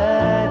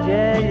bluebird,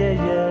 yeah, yeah,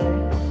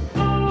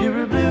 yeah.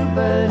 You're a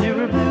bluebird,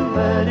 you're a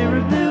bluebird, you're a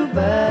bluebird,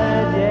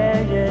 yeah,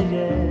 yeah,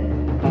 yeah.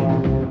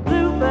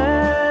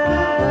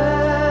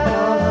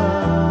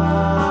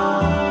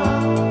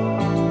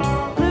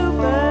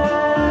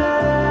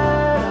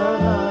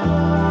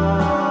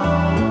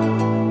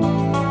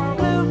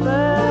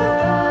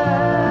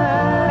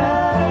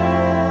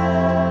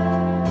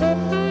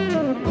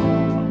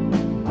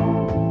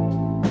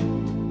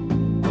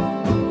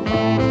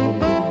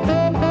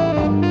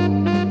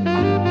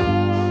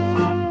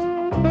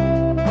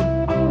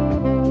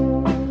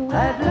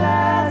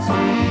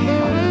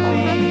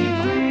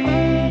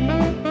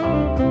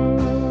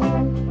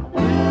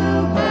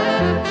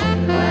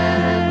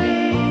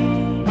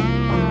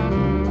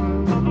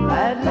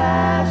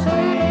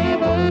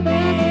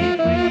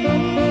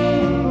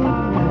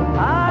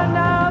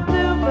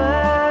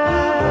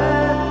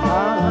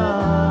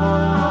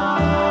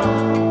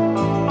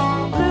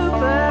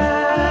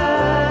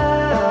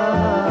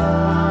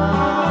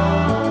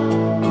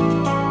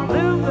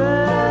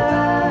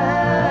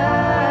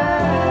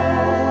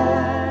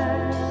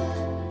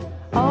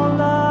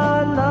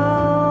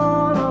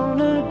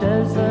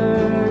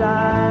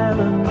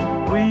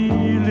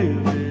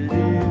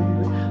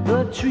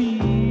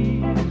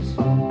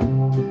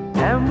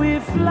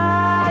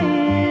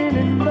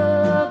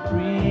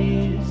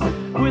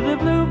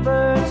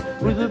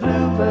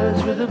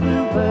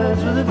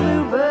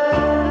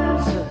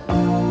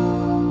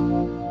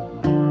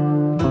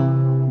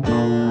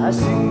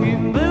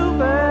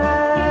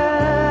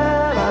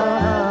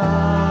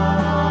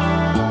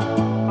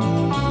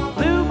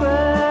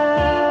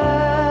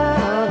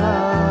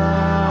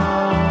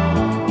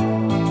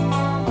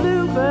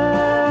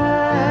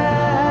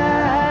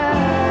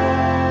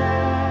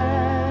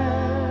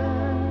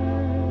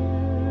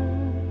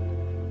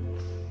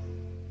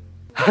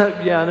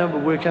 I know,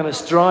 but we're kind of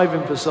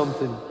striving for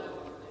something.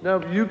 No,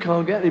 but you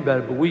can't get any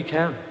better, but we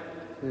can.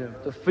 You know,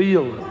 to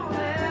feel.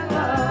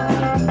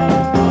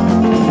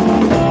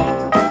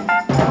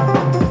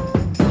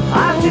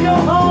 I have to go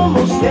home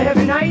most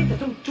every night.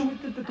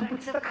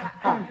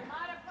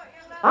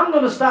 I'm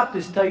going to stop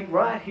this tape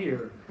right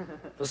here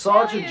for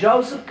Sergeant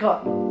Joseph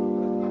Cotton.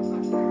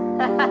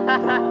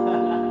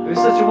 He was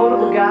such a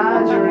wonderful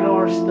guy during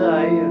our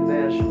stay in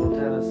Nashville,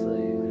 Tennessee.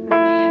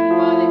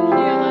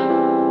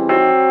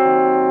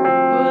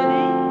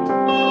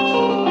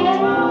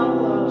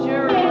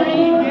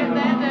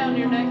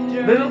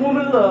 Little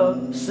woman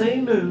love,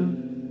 see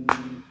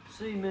moon,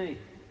 see me.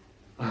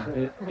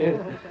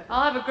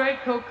 I'll have a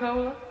great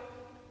Coca-Cola.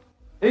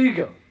 Here you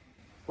go.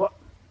 What?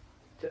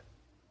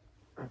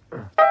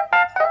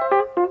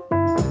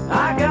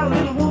 I got a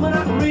little woman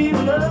I really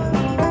love.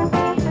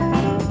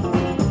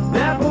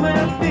 That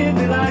woman fit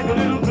me like a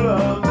little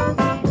glove.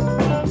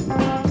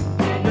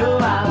 You know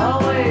I'll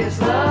always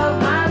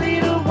love my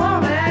little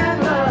woman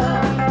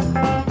love.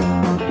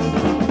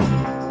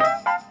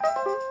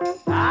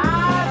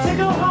 I take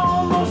her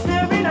home most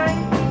every night.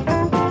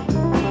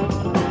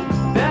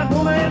 That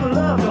woman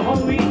love to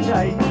hold me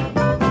tight.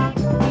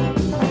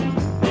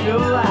 You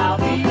know I'll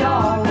be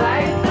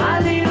alright, my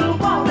little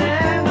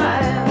woman,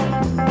 my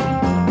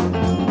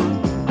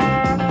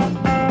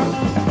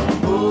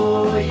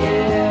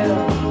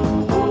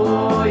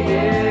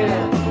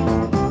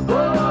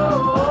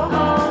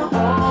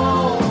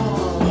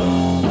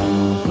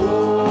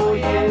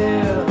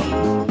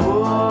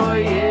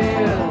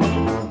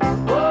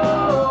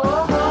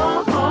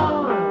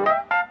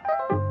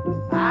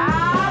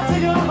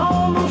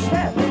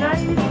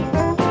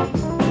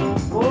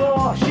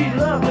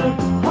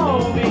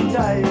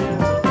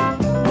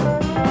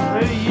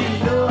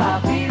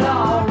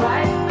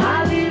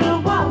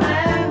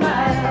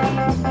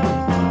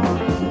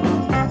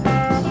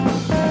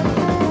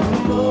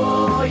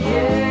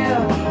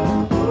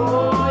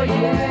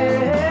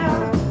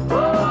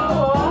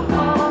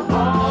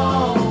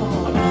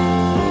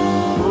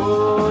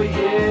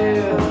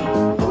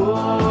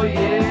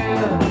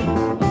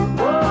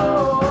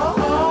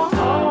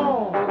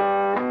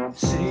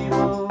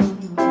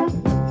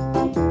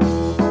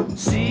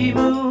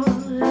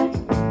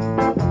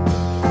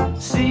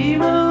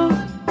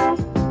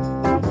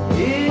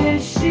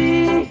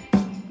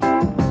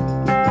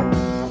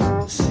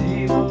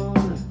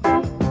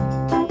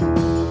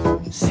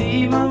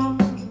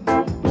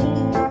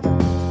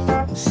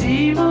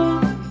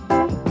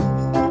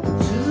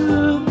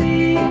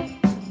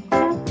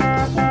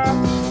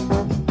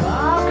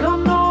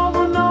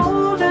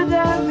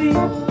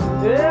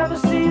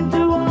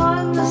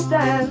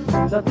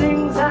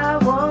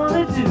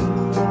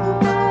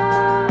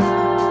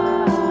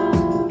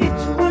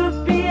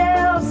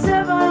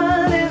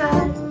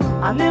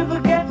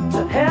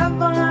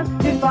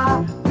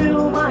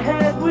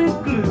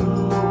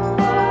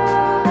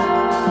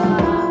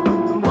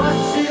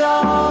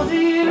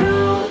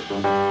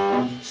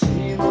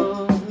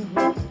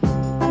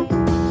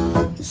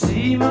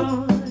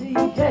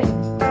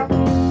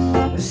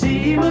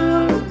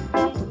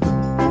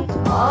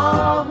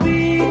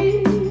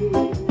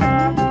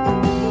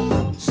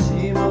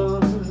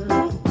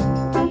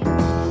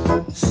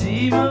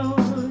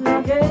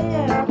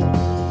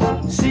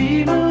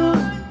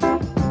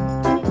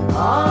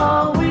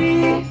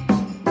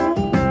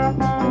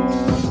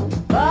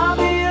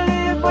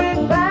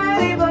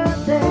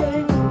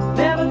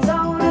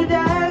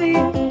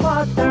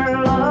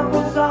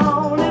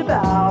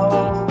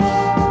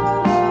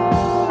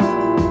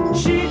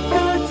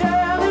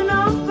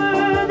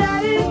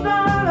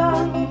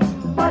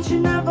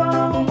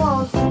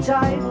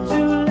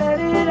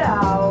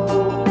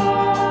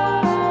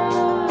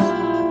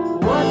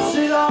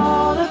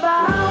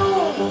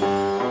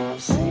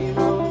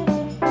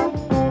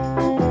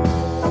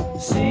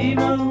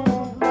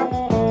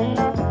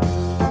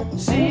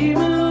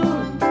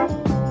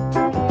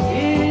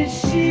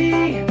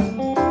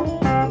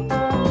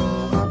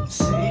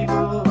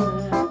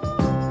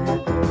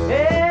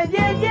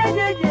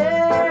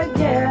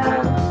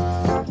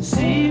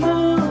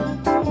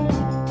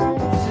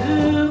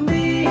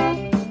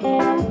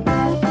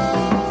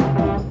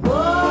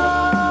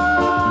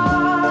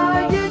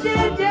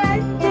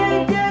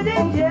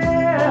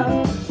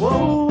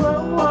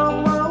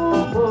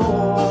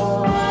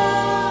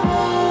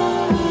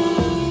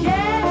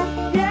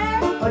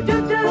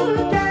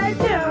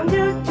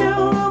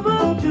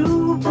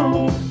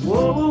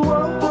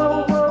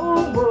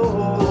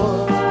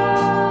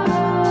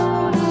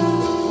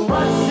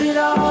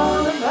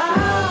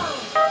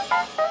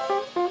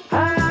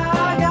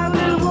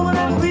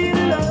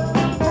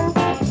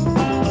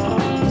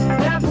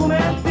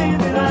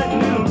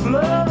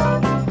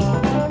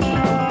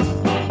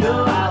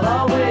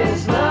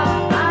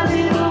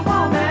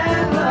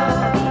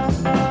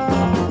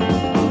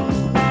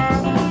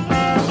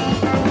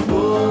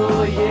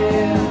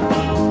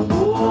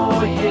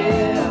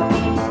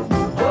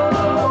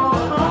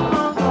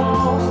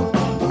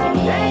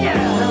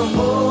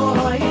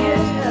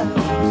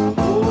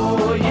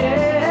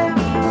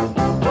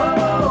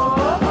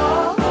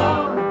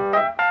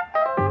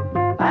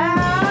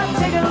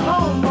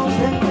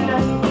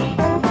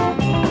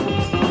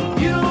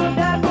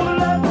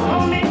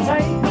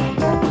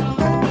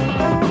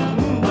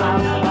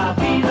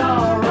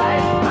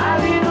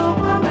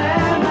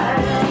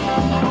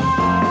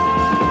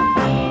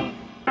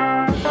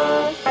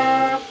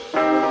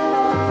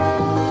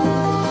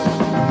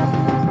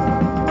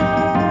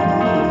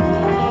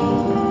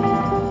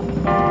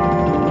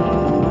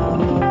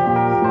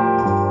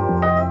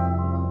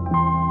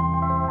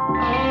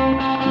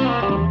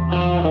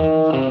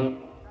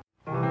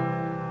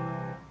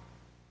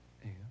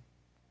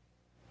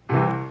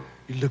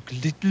look a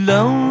little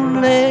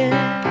lonely.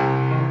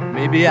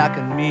 Maybe I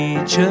can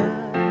meet you.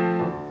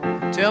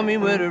 Tell me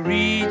where to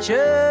reach you,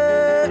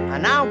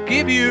 and I'll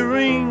give you a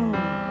ring.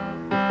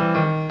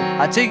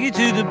 I'll take you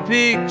to the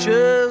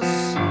pictures.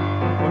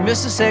 We'll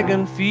miss the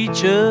second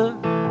feature.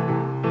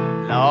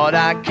 Lord,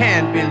 I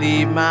can't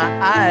believe my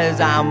eyes.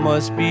 I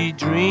must be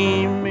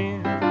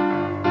dreaming.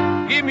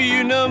 Give me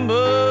your number.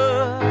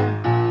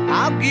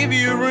 I'll give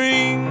you a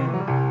ring.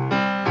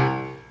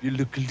 You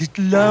look a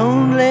little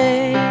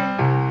lonely.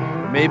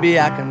 Maybe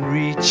I can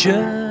reach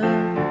you.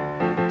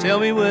 Tell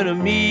me where to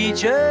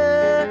meet you,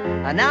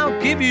 and I'll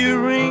give you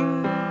a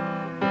ring.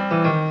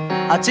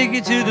 I'll take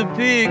you to the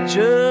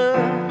pictures.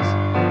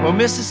 We'll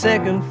miss the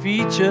second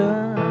feature.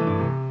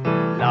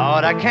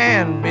 Lord, I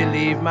can't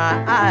believe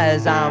my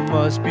eyes. I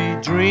must be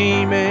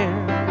dreaming.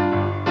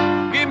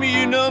 Give me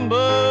your number.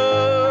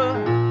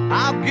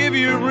 I'll give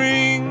you a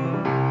ring.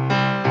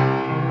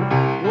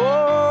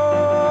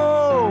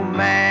 Whoa,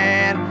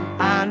 man,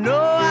 I know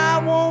I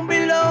won't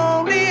be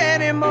lonely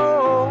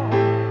anymore.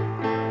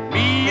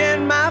 Me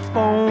and my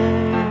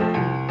phone,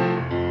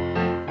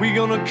 we're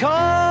gonna call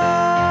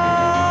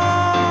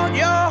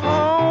your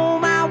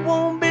home. I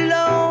won't be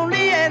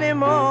lonely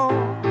anymore.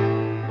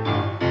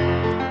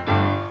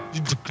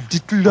 You look a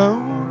little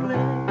lonely.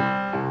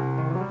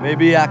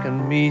 Maybe I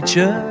can meet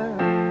you.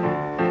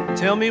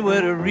 Tell me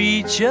where to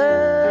reach you,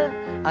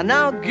 and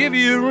I'll give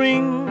you a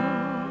ring.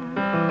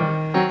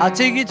 I'll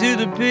take you to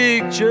the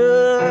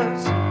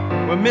pictures.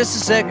 We'll miss the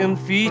second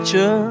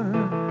feature.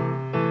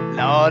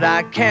 Lord,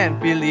 I can't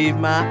believe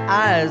my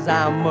eyes.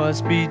 I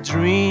must be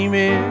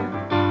dreaming.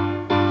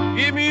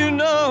 Give me your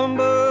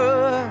number.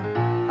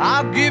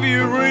 I'll give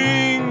you a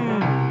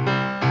ring.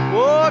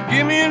 Oh,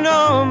 give me your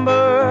number.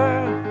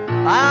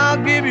 I'll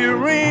give you a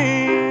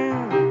ring.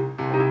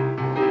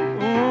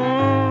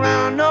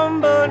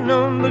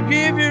 Number,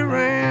 give you a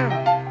ring.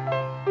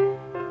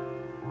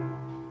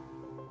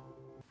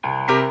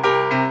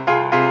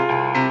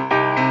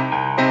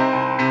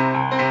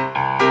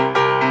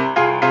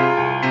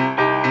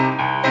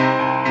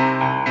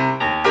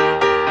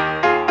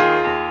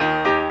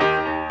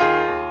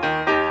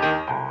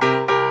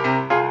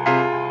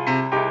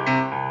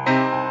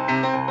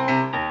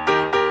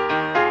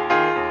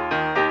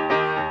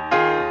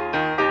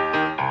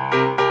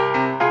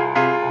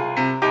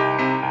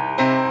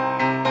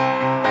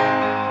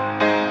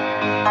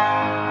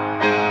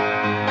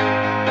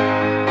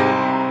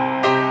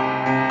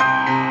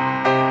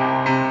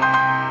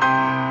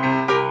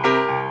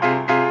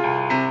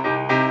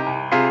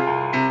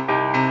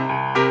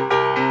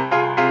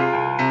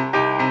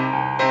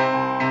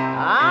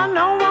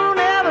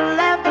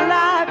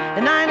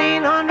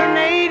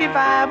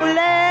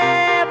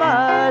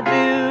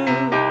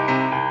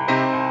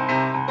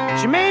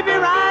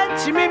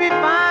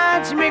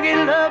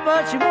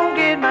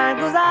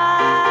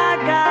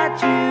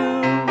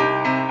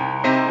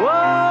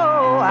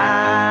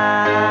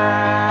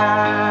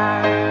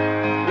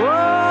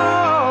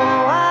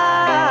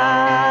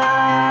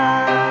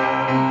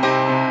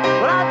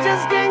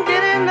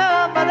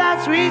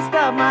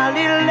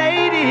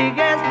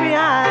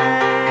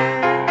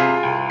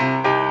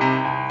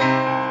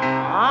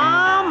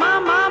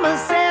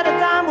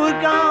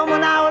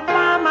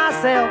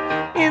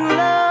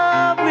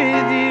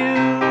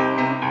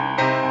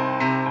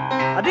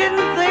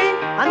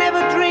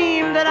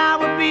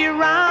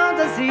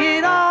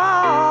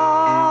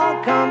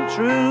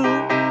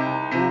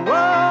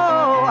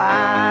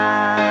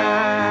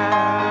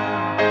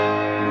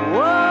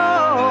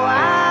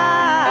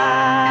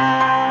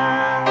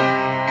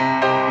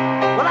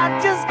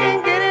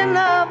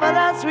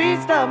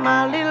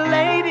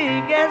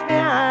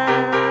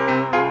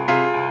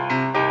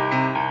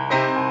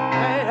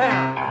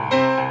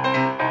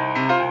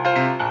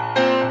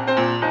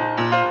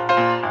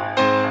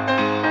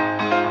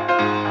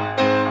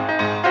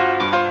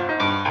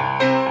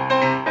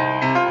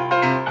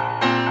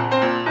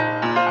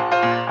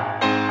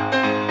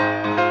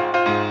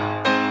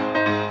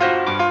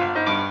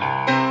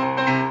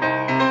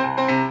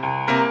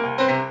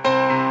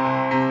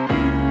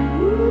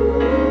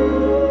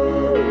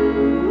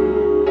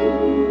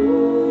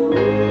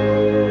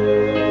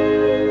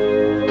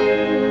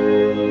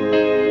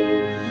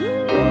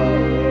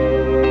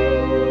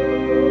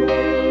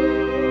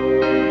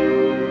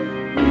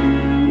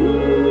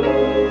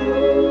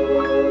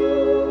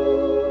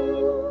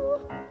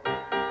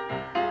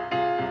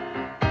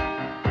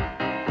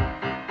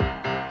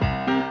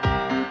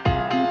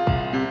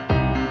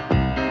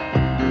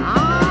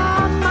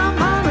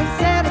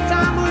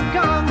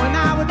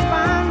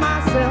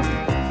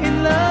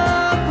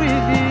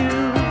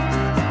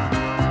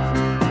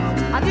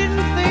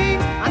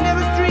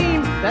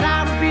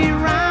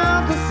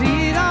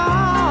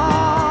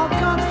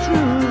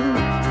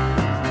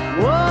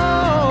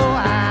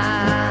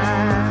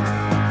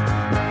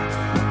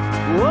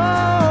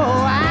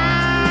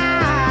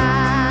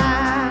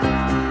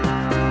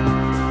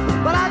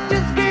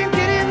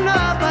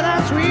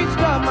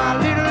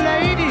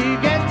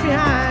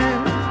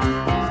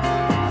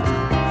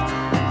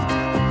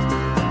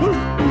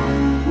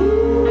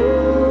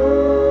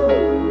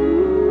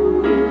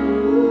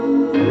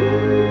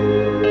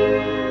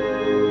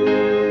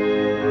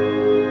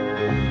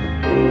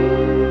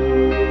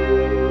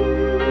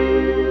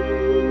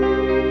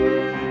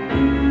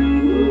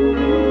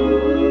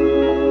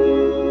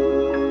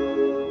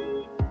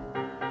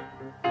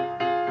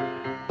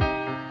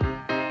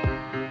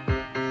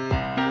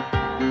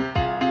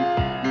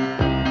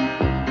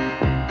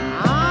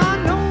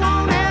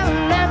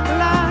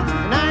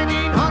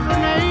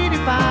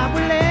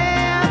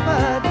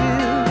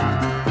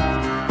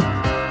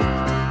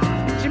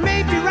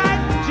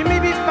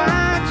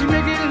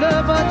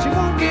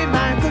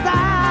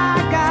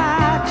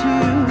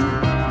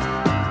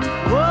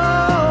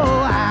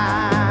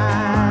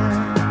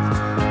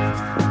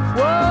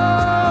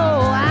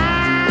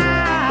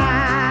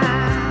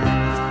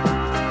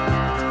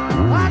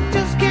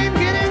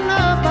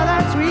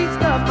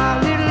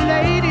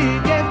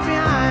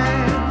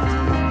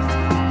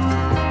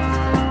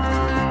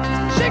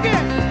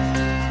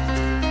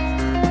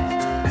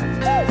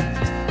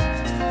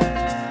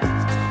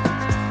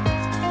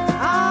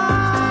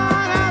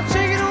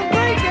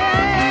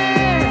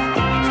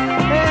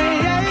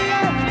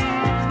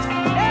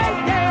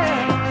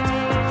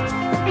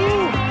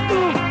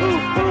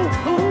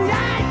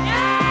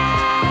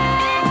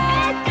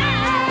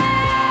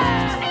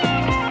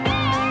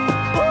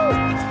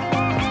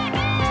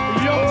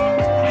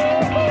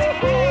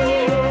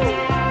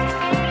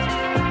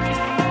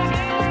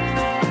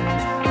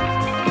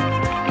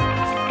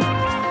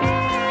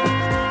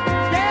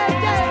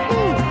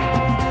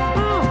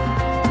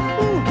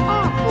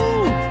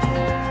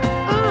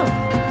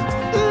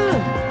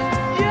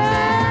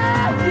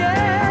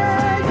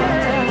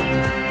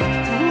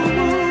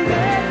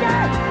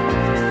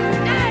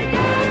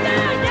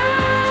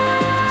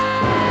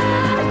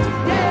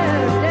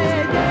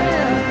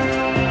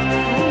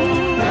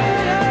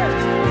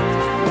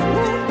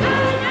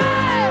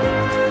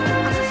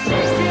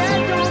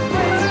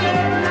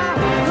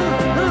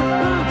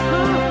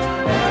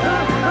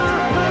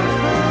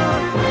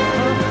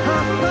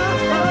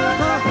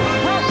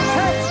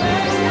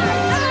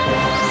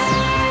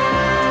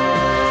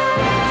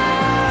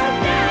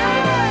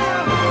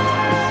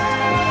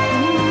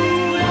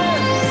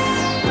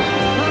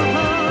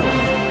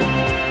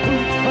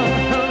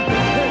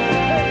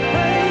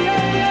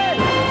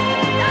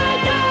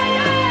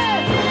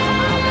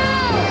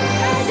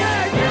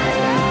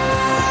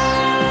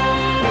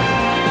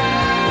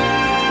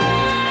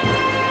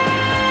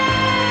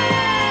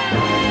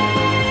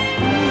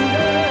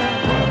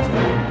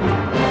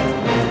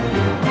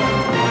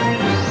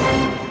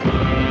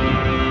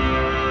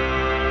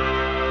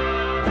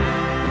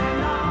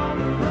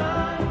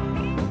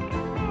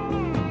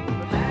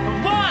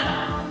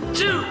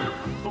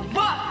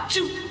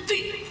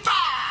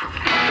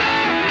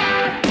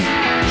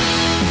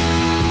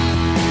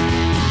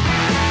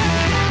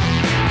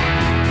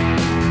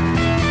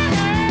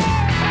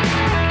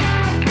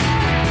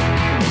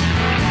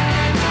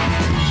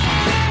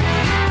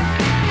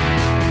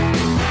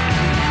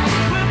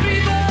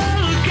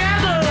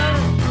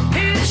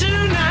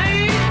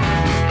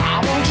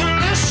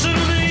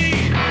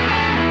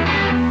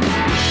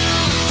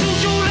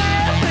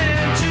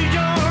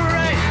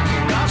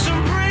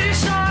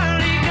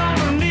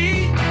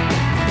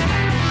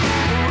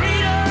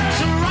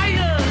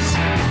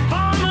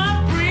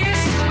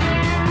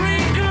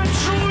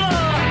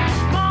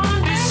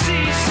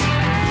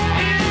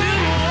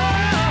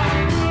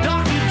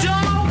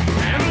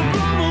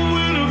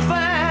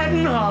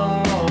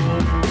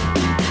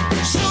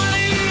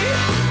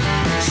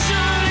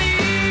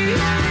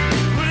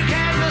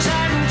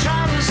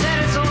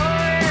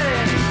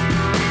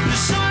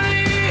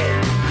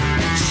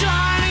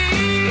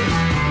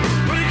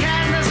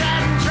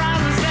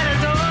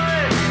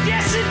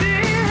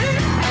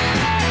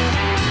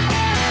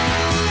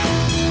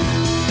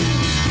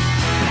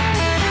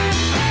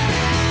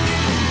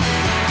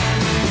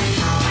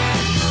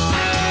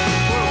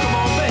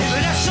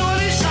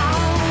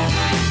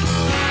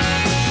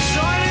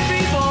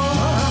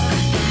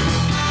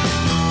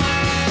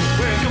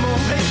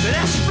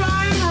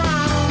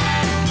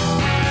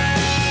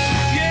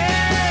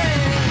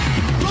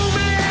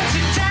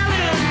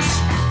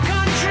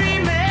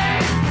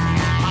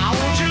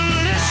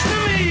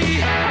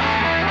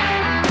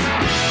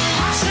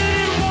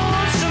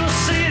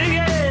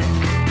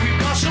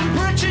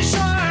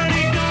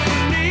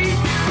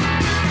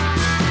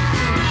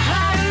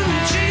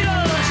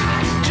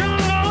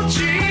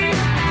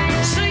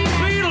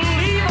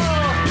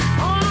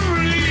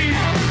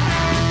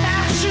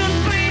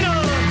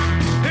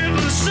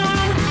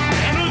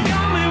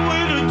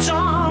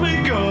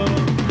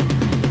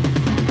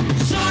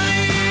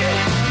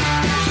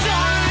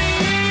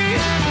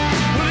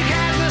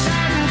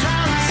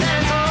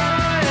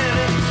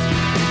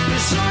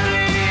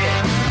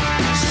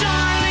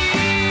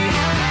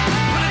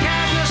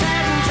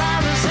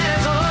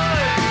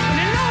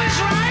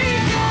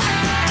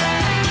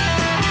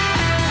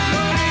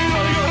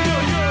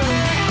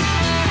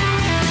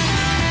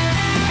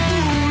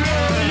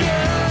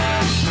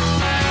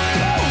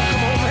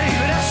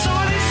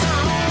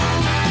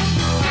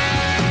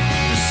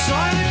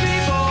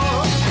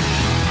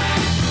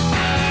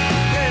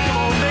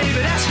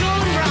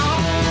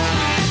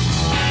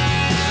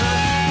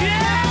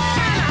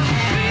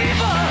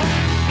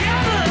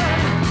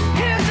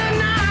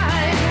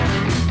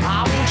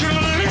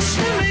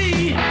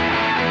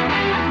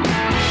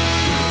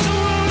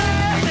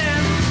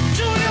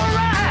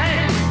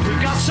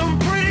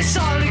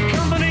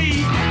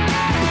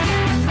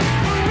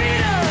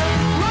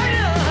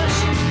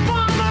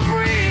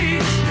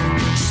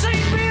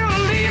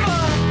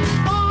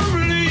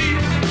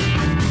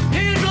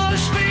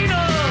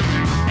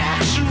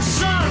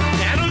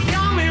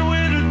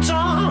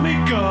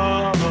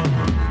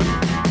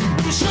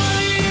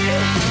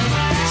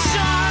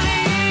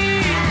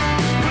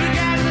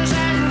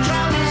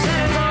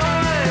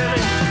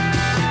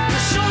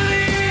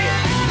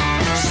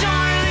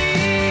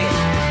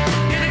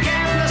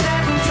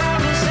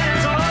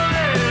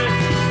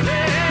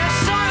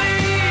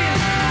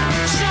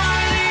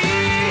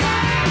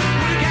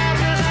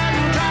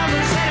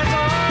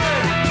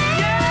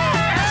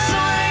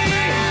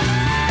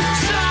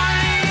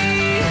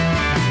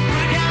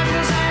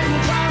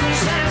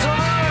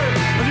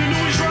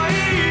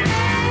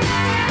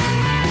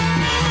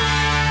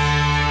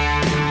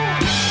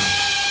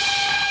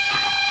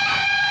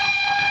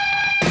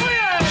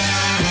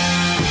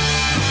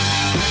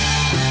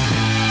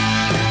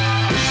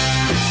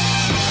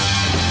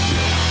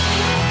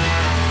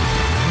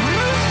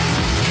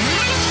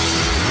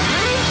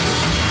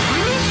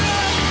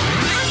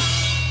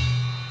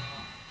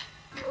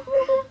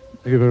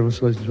 you very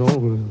much, ladies and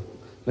gentlemen.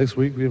 Next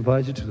week we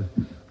invite you to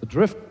the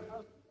Drift.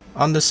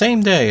 On the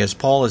same day as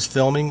Paul is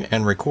filming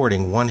and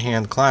recording One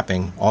Hand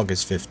Clapping,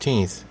 August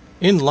 15th,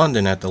 in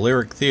London at the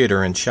Lyric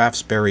Theatre in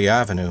Shaftesbury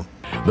Avenue,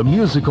 the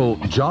musical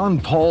John,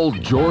 Paul,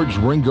 George,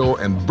 Ringo,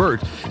 and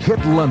Bert hit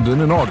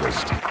London in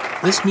August.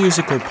 This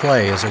musical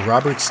play is a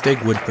Robert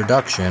Stigwood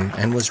production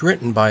and was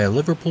written by a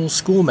Liverpool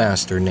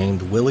schoolmaster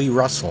named Willie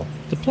Russell.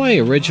 The play,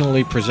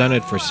 originally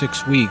presented for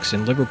 6 weeks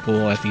in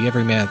Liverpool at the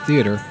Everyman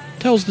Theatre,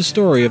 tells the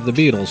story of the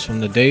Beatles from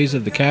the days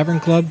of the Cavern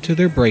Club to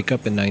their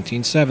breakup in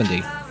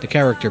 1970. The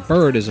character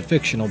Bert is a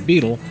fictional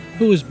Beatle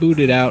who is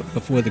booted out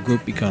before the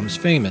group becomes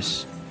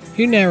famous.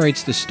 He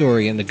narrates the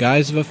story in the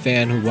guise of a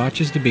fan who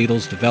watches the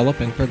Beatles develop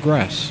and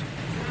progress.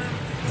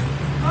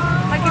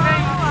 Thank you very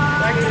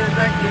much.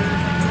 Thank you.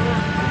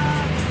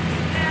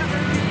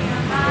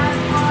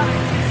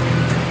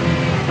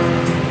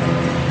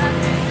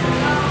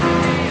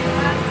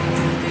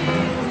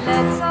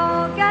 Let's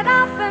all get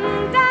up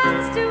and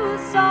dance to a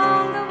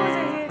song that was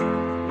a hit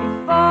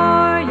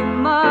before your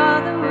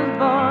mother was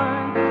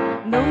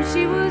born. Though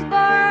she was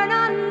born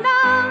a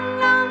long,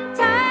 long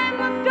time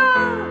ago,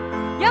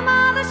 your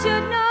mother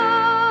should know.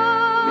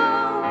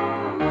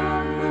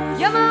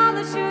 Your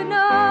mother should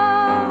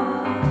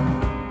know.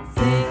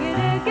 Sing it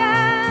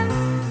again.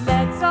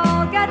 Let's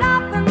all get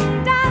up and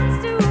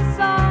dance to a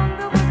song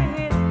that was a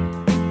hit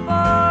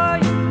before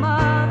your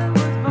mother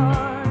was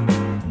born.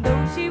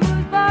 Though she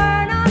was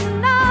born a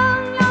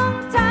long, long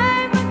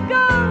time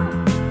ago,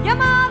 your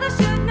mother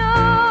should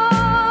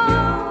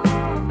know.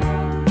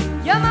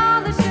 Your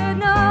mother should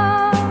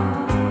know.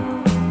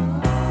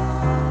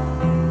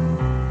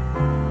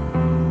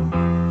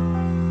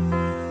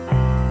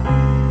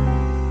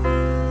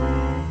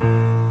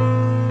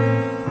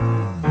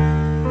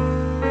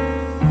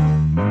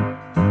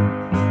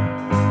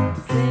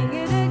 Sing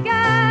it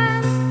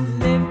again.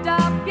 Lift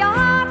up your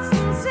hearts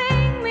and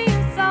sing me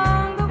a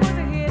song that was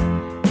a hit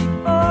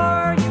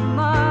before your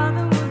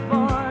mother was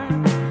born.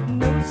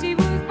 No, she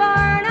was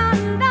born a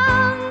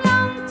long,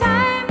 long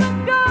time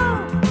ago.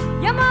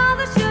 Your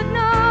mother should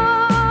know.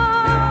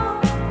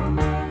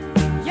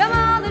 Your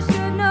mother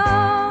should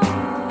know.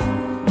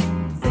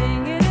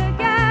 Sing it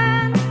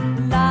again.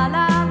 La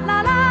la la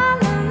la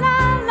la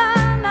la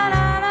la la la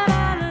la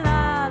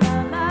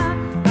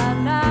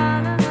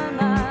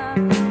la.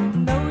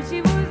 No, she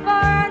was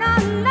born a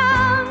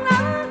long,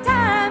 long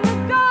time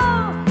ago.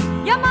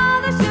 Your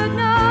mother should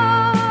know.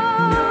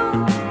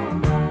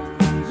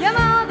 Your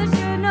mother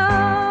should know.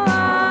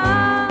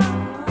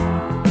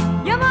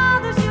 Your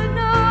mother should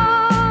know.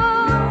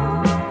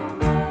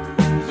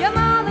 Your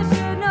mother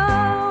should know.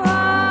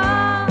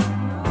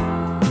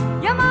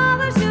 Your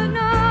mother should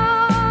know.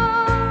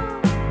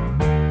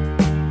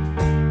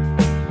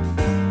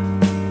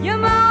 Your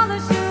mother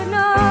should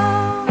know.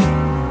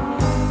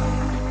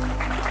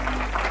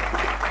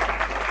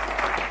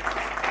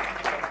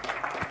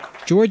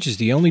 George is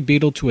the only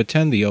Beatle to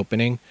attend the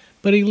opening,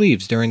 but he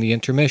leaves during the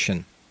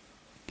intermission.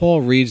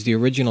 Paul reads the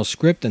original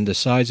script and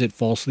decides it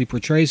falsely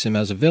portrays him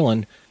as a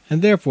villain,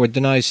 and therefore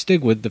denies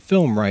Stigwood the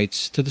film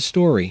rights to the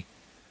story.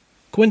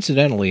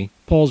 Coincidentally,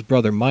 Paul's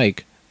brother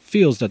Mike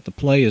feels that the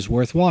play is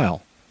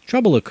worthwhile.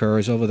 Trouble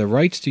occurs over the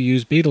rights to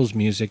use Beatles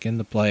music in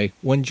the play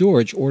when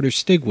George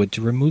orders Stigwood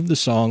to remove the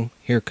song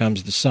Here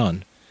Comes the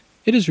Sun.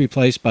 It is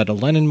replaced by the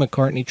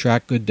Lennon-McCartney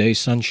track Good Day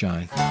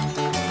Sunshine.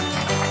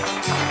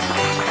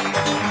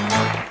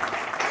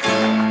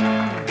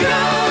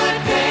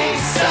 Good day,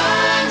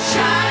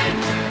 sunshine.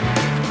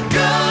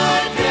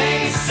 Good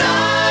day,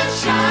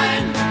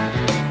 sunshine.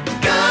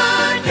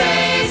 Good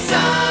day,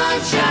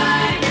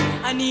 sunshine.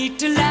 I need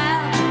to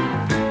laugh,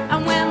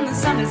 and when the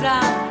sun is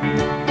out,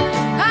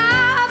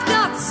 I've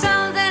got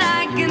something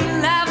I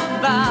can laugh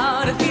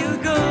about. I feel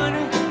good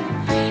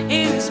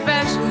in a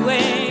special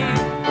way.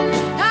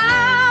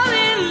 I'm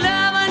in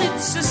love and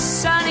it's a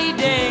sunny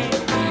day.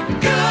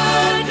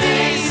 Good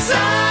day,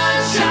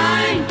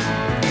 sunshine.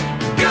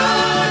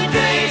 Good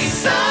day,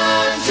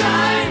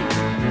 sunshine.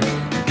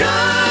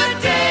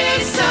 Good day,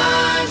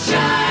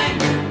 sunshine.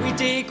 We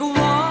take a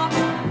walk,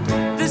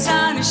 the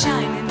sun is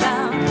shining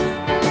down,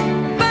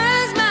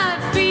 burns my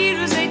feet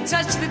as they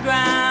touch the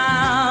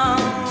ground.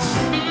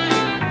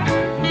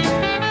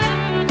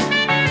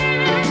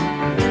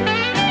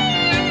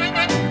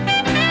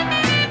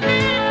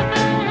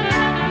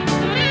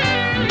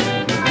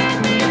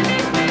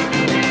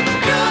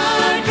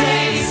 Good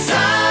day,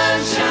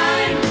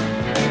 sunshine.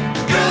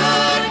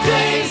 Good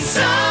day,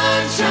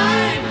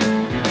 sunshine.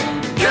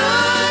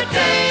 Good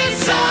day,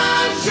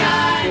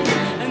 sunshine.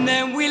 And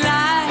then we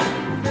lie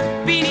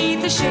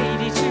beneath a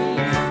shady tree.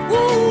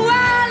 Ooh,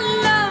 I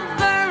love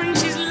her and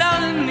she's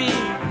loving me.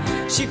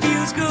 She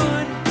feels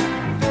good,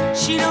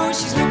 she knows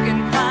she's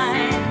looking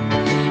fine.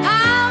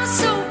 I'm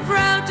so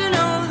proud to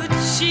know that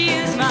she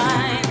is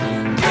mine.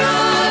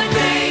 Good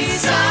day,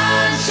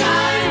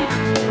 sunshine.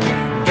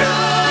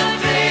 Good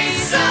day,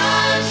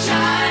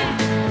 sunshine.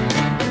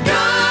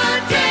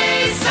 Good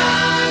day,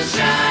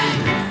 sunshine.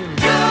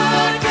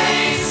 Good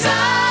day,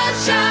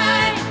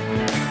 sunshine.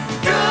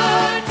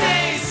 Good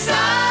day,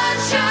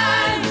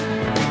 sunshine.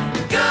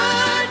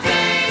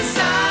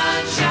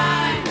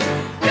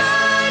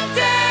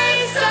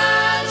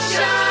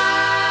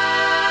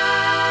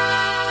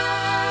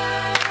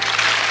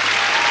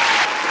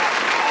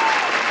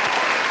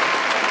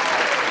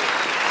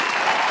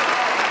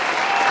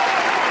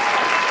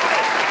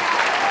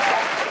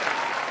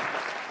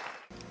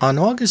 On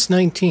August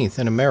 19th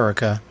in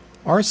America,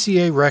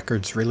 RCA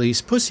Records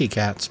released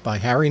Pussycats by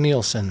Harry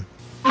Nilsson.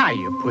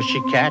 Hiya,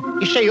 pussycat.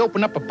 You say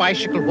open up a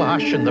bicycle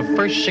wash and the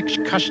first 6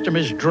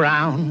 customers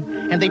drown,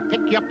 and they pick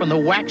you up in the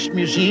Wax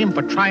Museum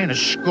for trying to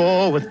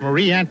score with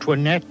Marie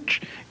Antoinette.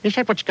 Is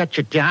that what's got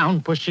you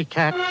down,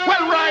 pussycat?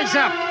 Well, rise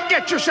up.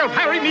 Get yourself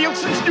Harry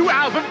Nilsson's new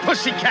album,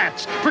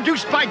 Pussycats,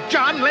 produced by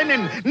John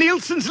Lennon,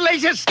 Nilsson's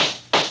latest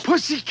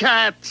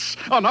Pussycats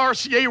on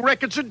RCA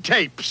Records and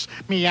Tapes.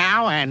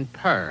 Meow and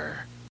purr.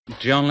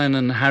 John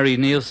Lennon and Harry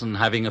Nilsson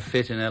having a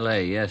fit in LA,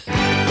 yes.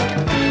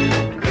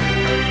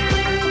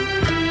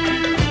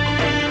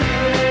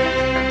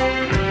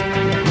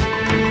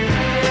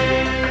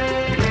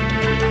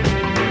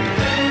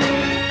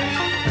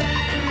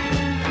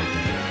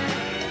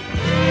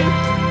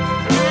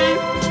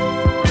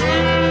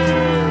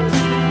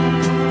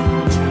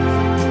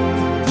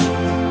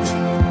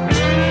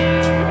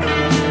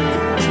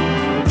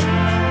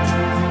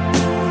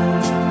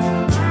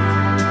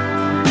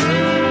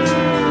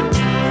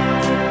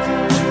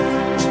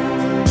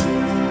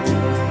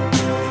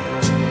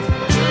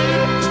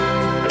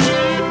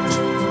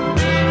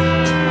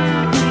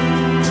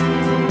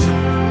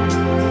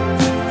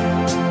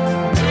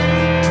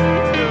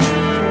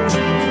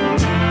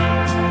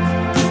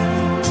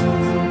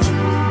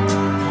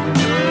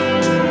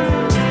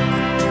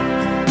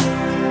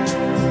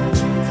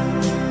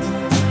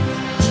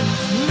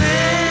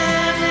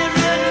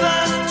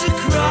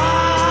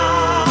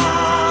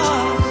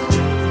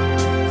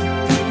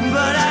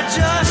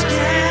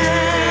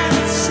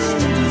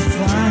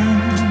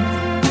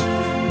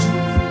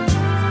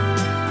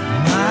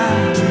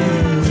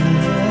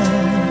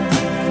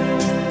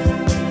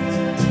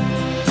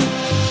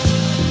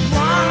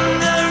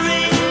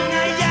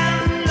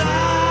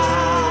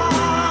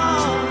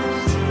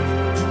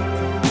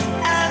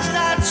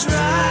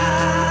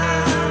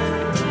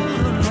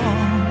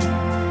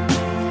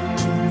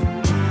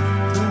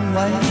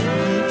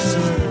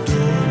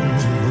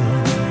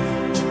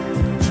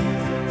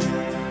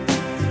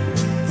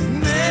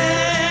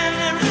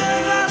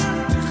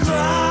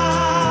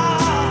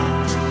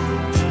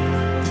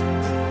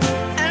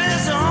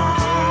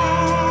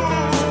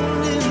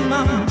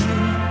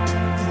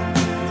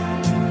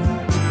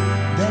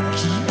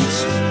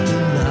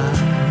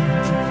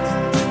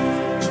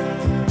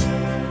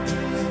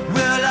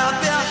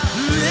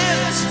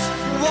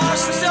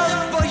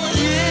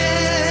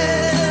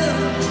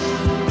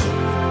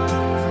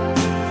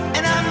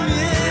 And I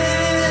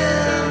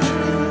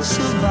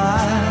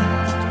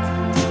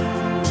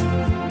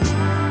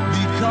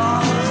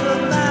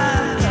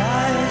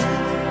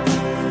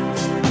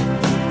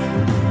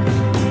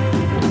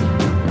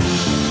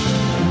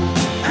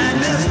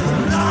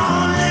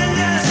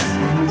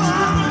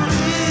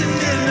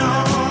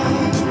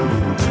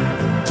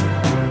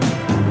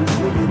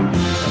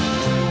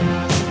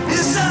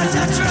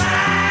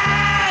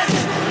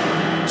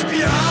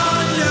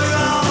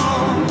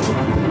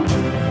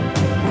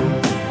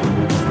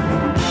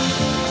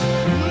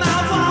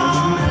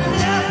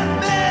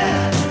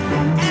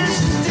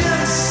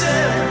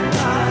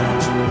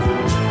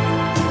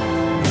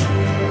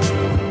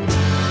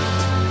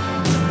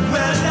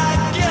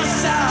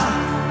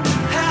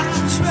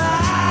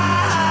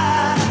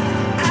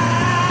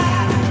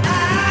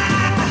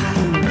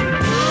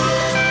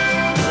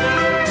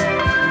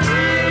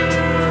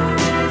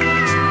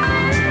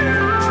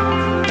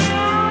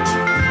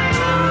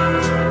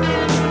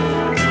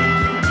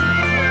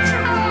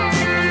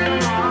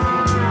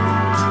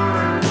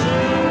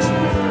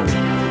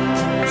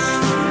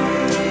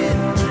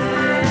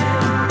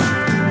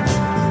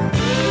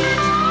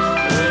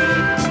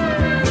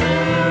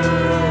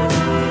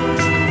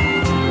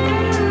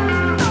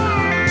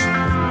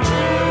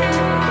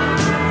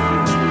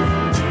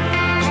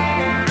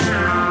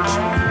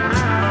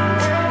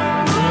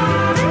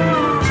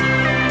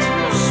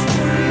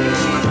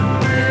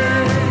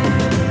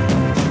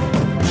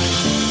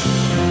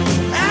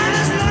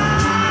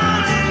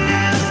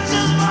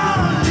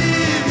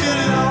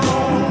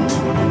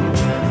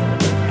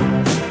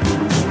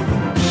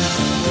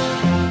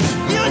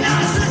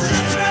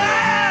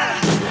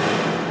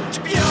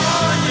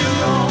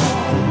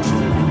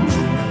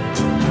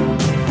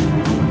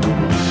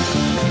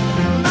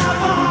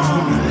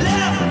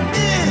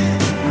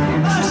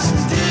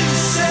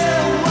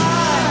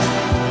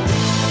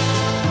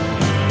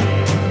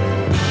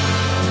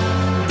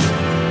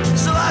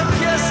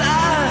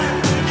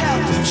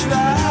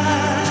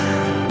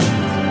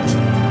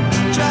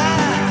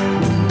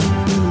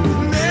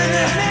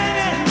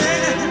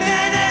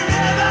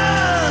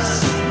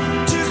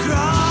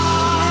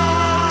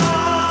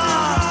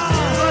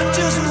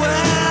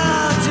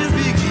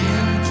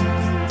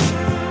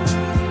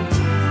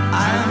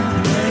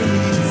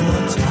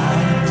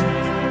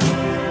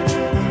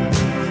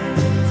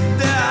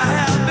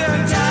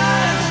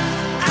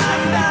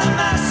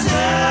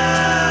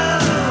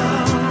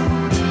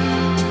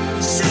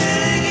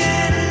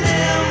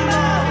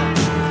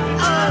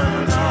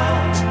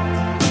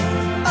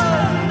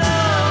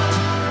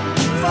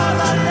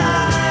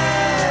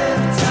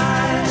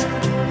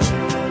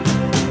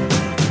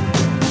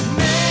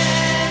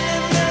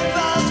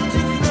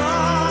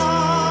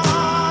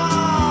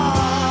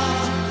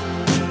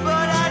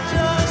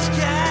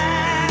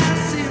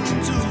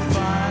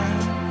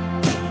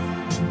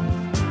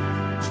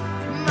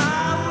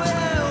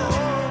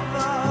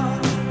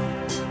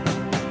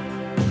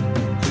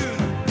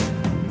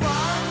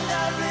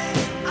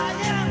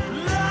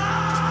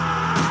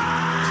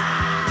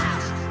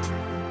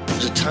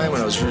was a time when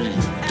I was really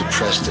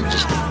depressed and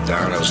just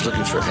down. I was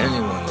looking for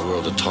anyone in the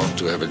world to talk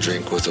to, have a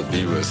drink with, or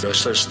be with. I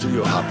started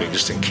studio hopping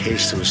just in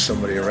case there was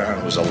somebody around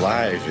who was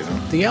alive, you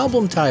know. The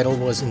album title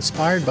was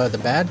inspired by the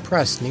bad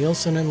press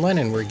Nielsen and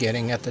Lennon were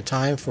getting at the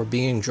time for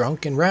being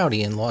drunk and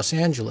rowdy in Los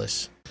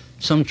Angeles.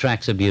 Some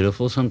tracks are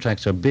beautiful, some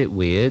tracks are a bit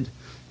weird,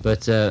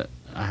 but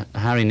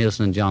Harry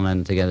Nilsson and John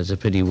Lennon together is a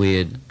pretty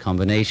weird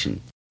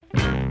combination.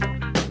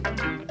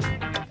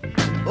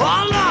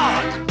 Oh,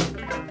 Lord!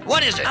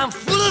 What is it? I'm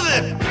full of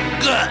it.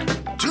 Good.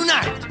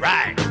 Tonight,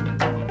 right.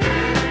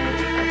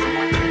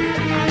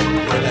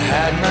 Well, I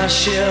had my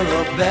share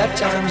of bad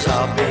times.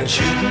 I've been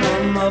shooting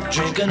them up,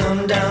 drinking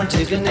them down,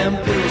 taking them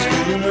pills,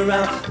 fooling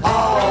around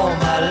all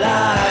my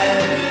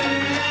life.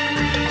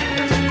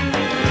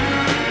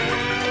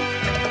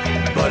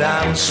 But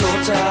I'm so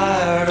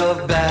tired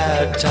of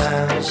bad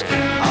times,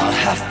 I'll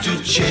have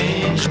to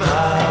change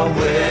my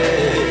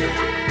way.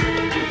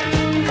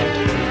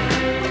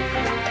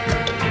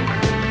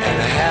 And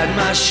I had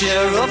my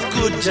share of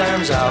good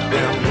times, I've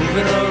been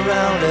moving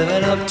around,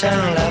 living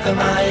uptown, laughing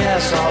my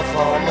ass off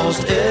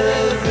almost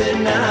every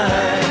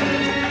night.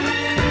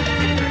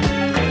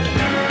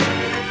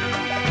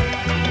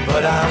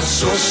 But I'm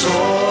so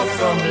sore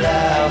from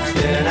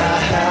laughing, I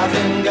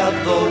haven't got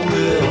the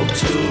will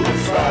to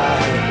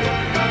fight.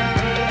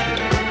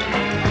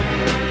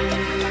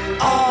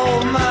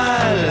 All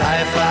my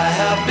life I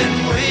have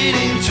been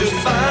waiting to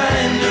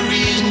find a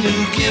reason to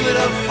give it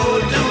up for,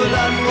 do a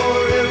lot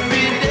more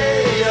every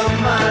day of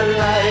my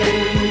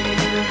life.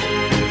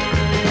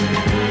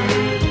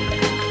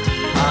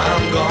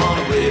 I'm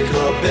gonna wake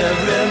up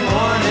every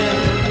morning,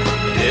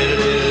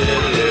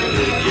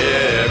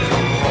 yeah,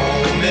 come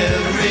home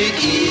every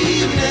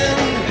evening,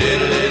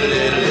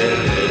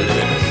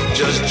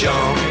 just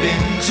jump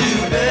into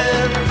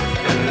bed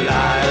and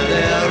lie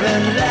there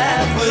and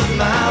laugh with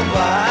my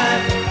wife.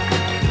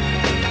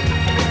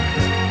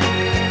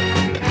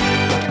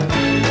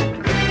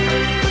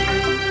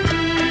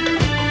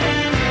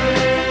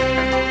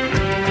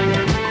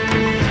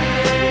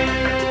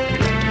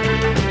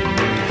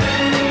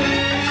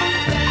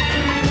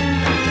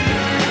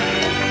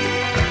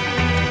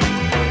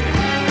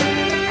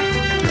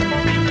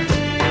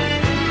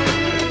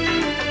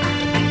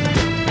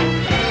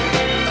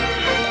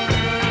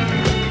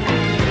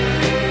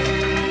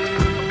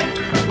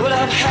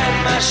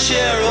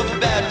 Share of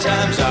bad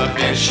times, I've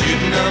been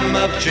shooting them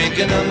up,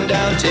 drinking them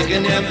down,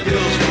 taking them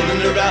pills,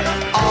 fooling around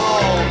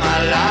all my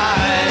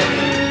life.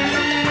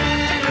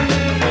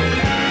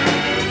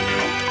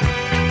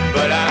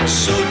 But I'm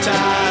so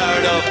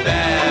tired of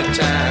bad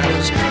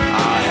times,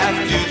 I'll have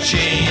to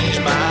change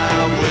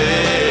my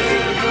way.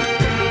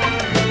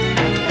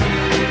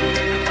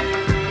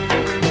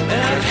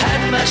 And I've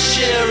had my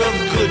share of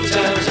good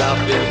times,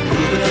 I've been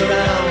moving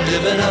around,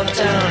 living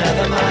uptown,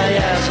 having my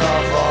ass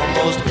off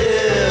almost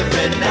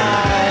every night.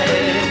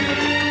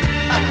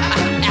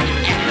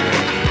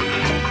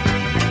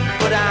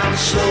 But I'm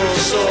so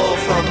sore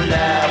from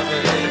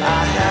laughing,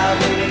 I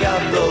haven't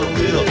got the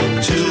will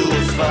to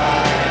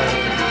fight.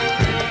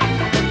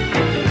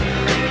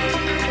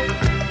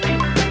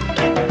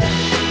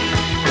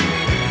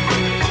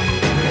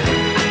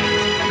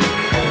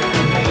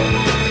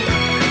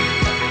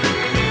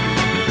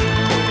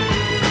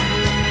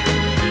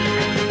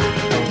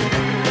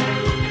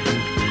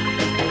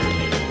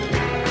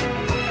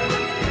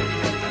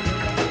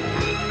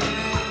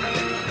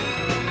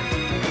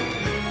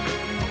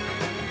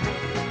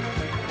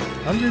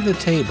 Under the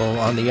table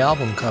on the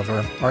album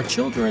cover are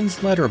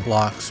children's letter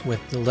blocks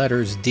with the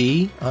letters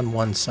D on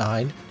one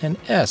side and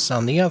S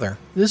on the other.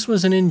 This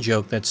was an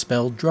in-joke that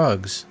spelled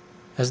drugs,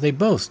 as they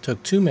both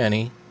took too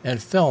many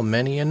and fell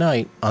many a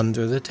night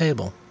under the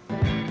table.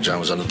 John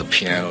was under the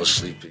piano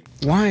sleeping.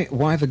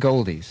 Why the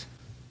Goldies?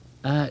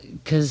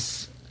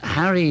 Because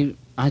Harry,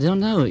 I don't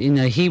know,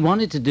 he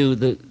wanted to do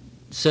the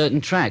certain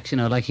tracks,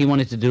 like he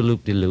wanted to do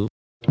Loop-de-Loop.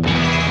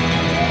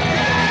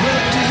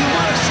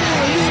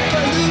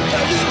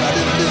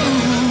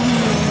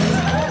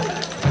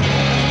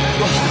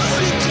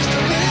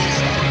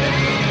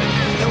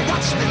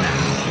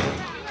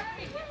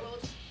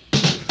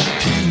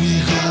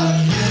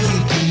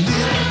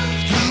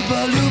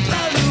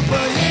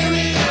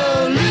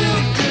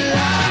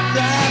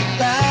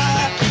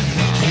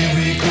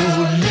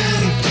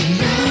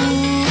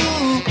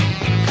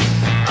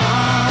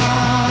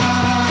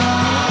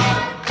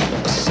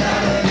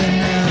 Saturday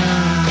night.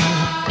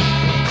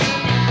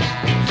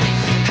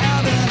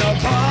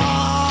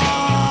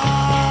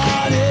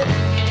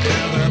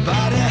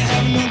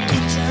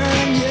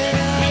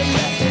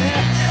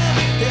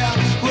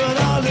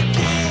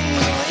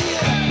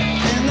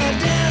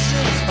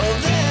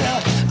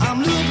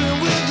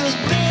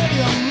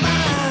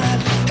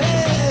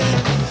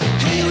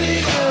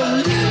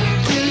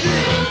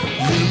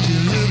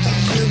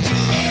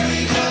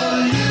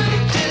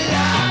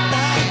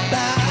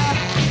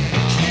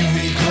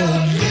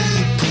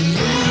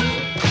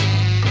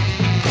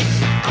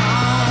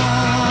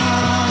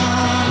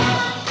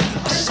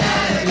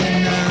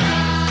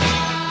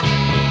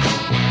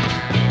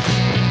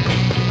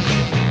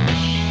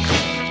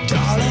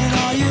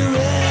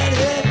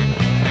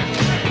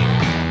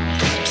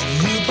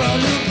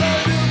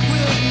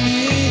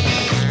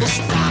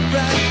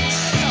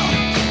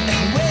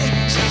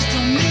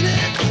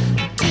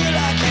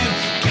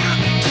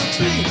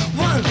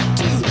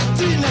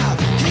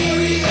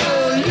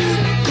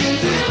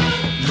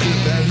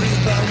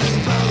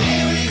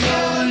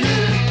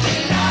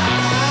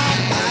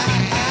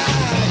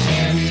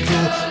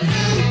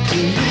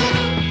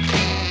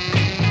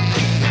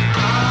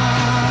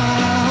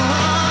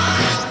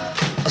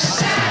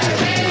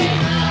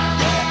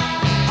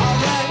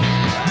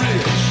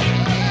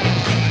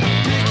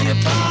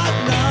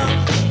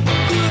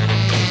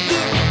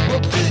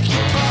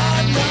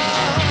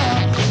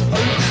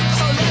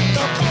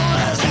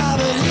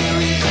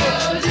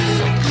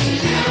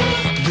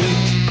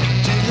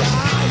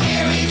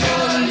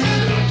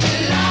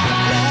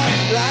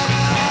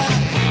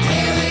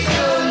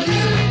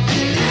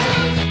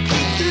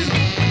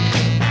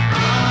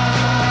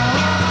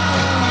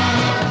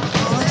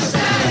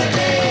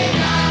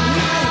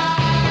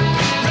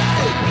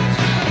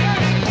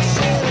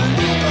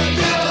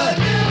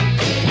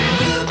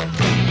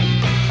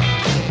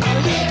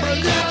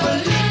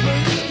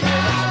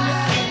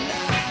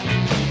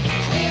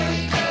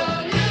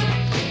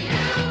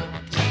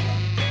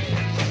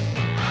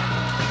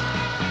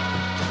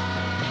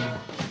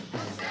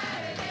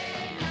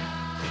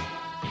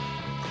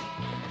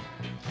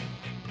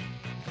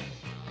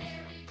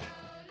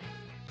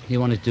 he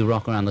wanted to do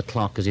Rock Around the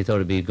Clock because he thought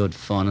it'd be good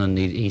fun, and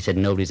he said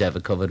nobody's ever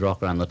covered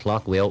Rock Around the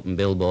Clock. We opened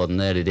Billboard, and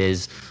there it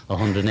is,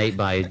 108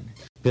 by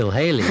Bill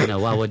Haley, you know,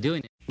 while we're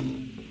doing it.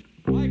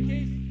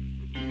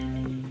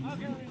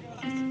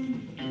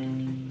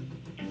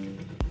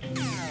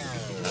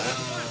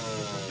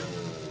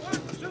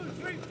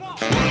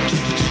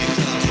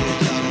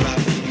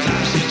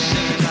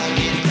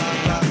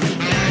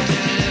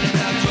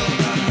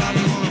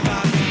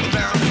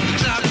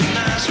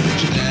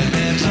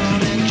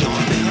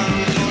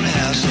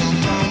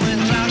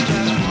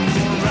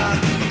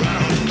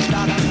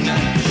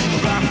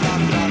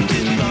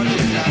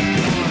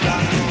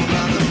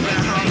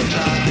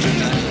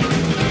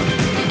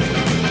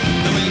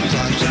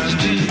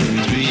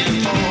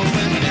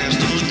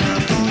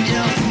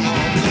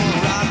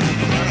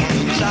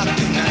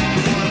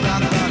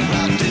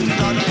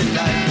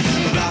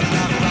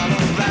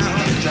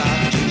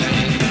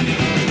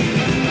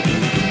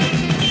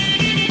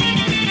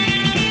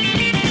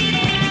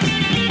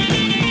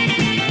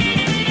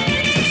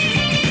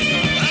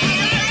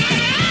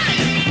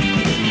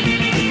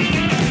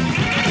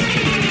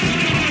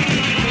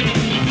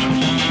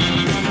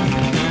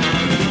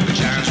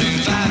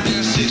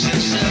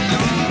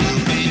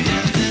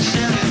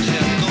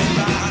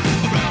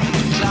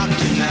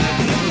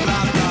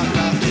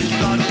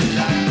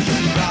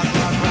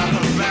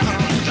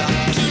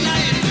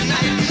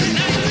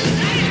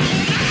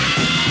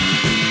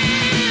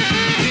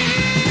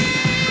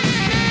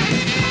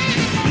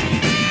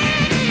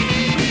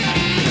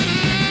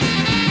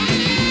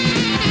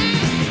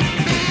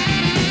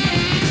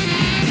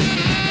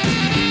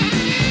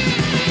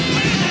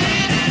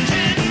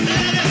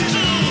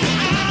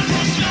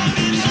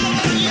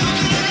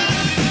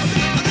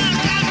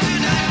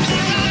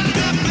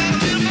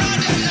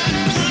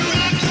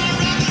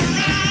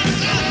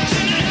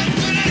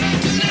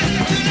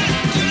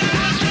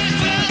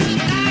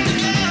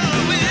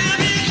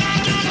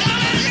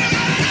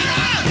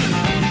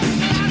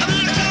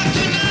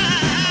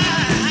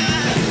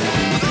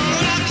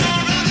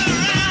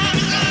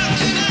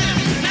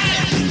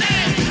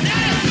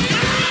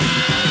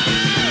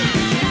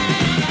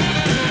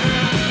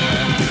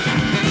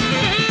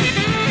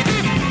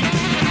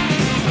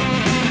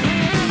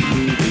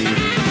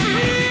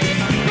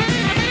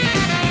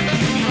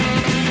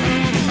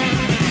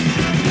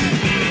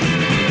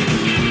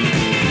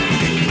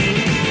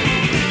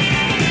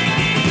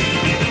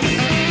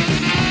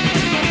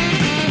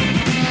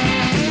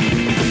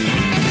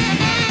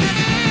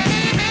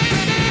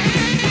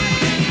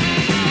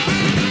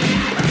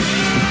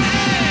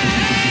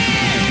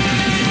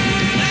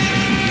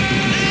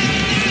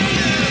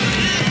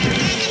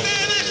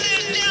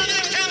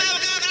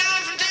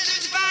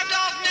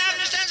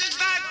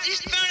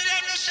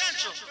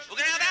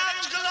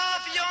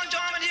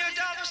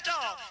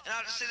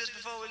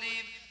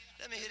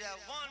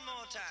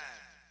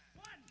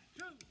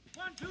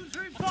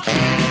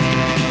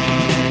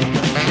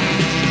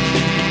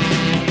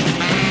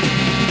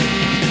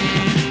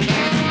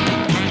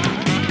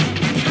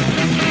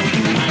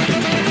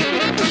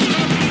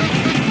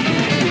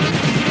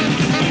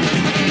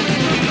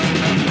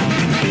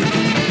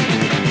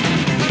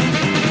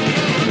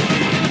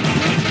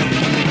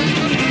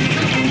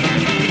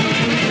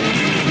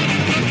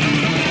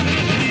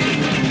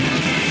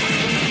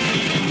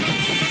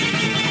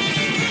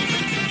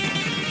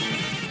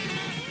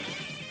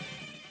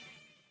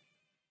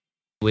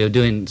 We were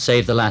doing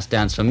Save the Last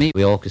Dance for Me.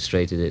 We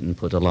orchestrated it and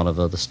put a lot of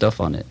other stuff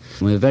on it.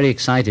 We were very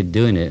excited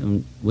doing it,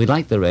 and we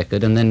liked the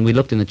record, and then we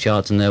looked in the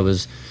charts and there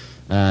was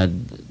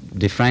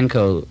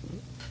DeFranco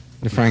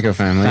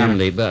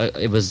family, but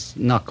it was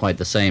not quite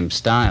the same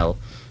style.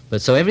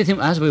 But so everything,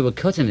 as we were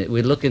cutting it,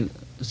 we'd look at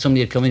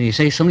somebody would come in and you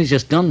say, somebody's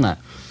just done that.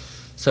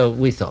 So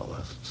we thought,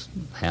 well,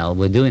 hell,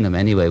 we're doing them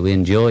anyway. We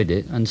enjoyed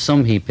it, and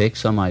some he picked,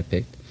 some I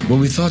picked. Well,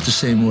 we thought the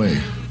same way,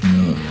 you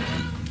know.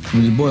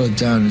 When you boil it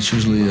down, it's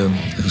usually a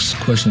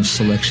question of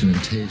selection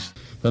and taste.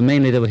 But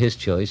mainly they were his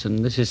choice,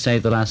 and this is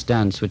Save the Last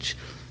Dance, which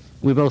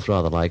we both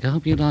rather like. I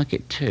hope you like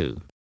it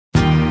too.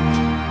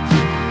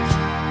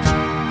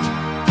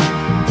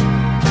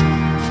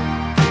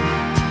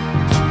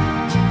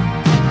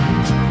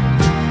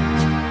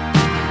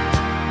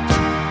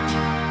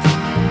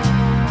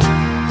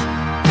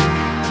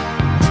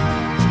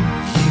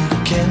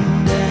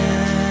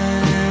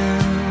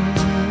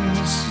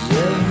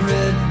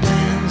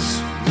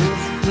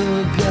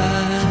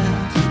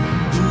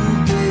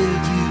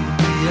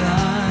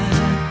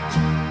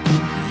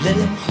 Let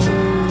him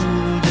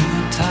hold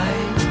you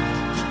tight.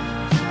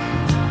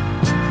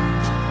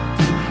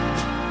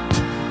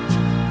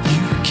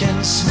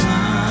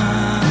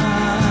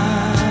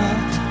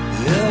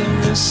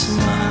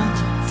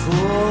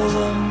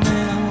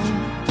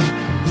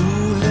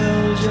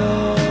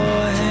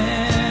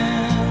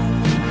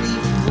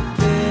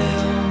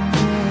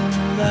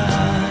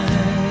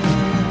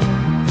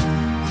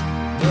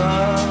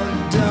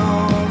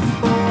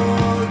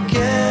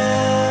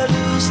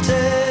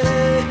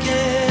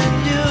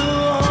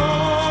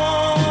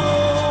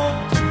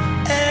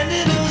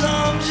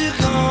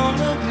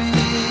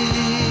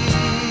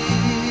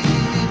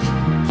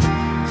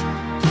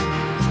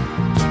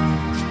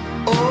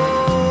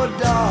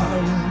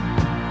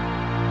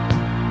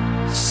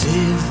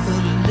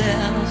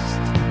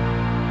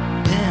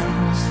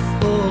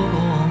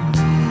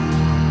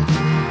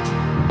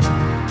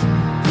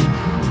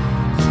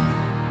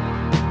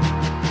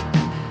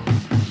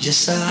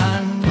 Yes,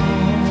 I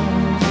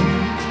know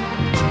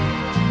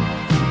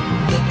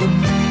that the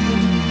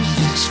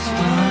music's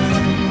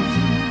fine,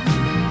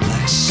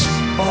 like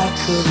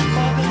sparkling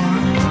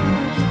wine.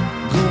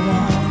 Go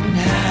on and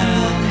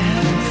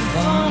have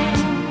fun.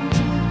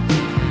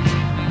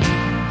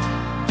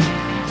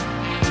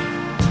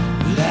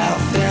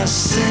 Laugh and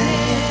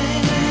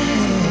sing,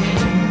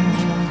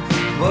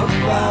 but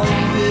while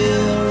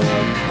we're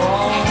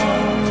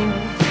apart,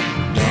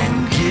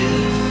 don't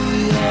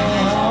give your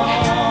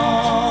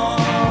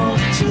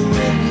heart to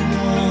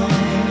anyone,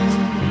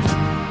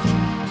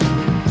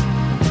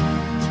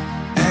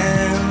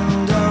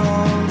 and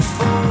don't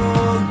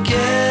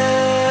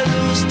forget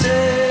who's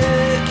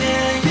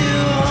taking you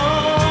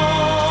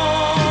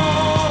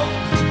home,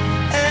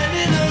 and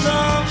in whose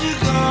arms you're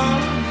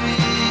gonna be.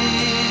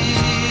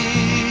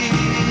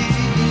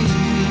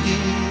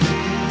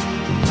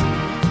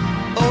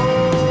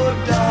 Oh,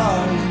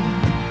 darling,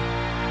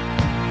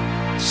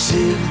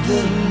 save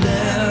the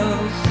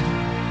last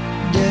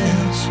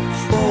dance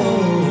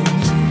for me.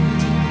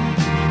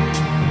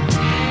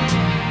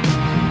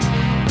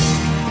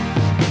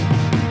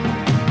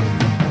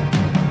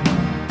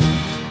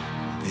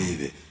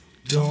 Baby,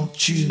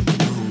 don't you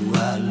know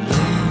I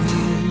love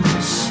you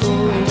so?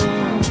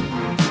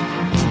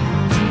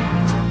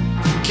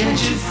 Can't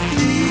you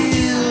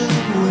feel it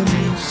when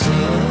you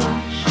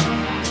touch?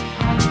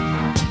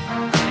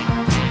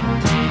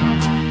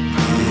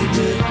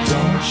 Baby,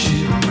 don't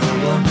you know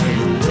I'll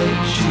never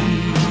let you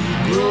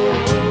go?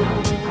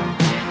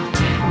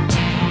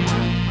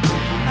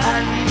 I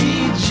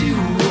need you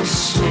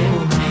so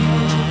much.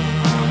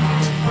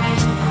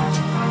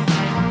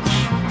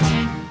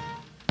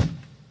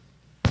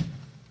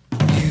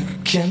 You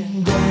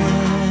can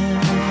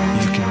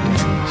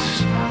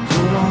dance,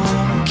 go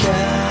on and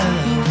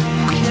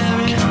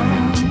carry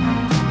on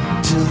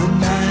till the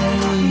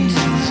night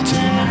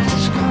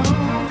is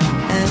gone,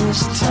 and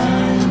it's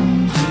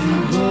time to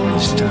go.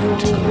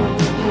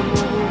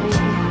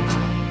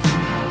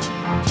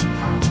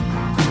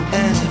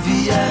 And if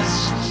he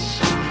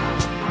asks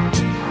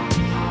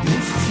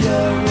if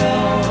you're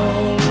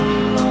all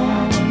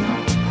alone,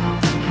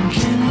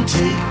 can he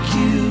take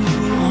you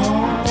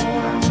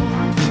home?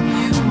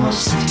 You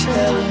must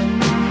tell him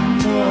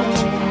no.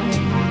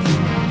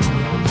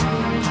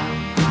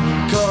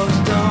 'Cause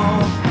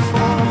don't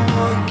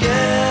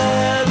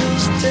forget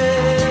who's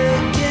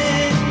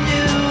taking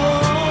you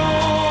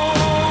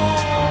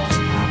home,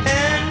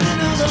 and in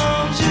whose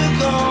arms you're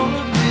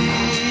gonna be.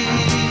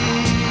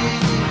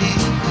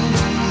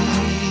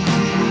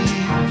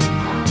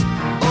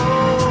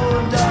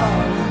 Oh,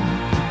 darling,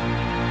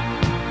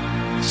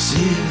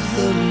 save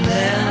the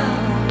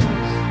last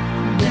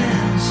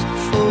dance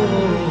for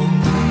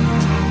me.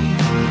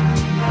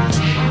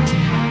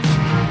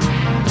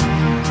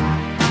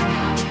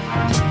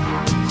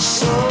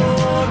 So,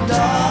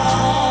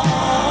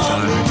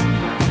 darling,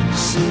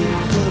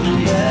 save the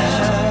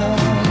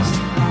last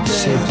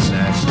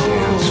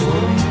dance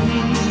for me.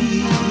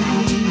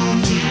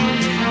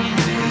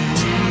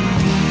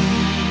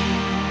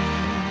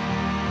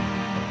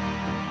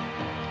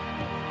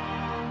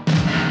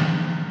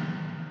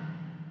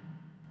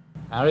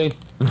 Harry,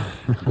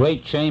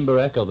 great chamber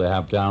echo they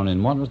have down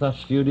in, what was that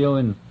studio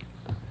in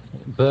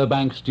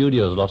Burbank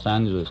Studios, Los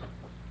Angeles?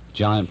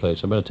 Giant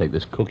place. I better take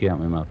this cookie out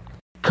of my mouth.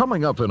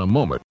 Coming up in a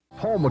moment,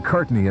 Paul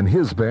McCartney and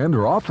his band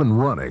are off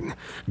and running.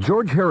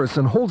 George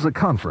Harrison holds a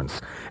conference,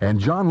 and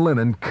John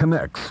Lennon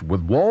connects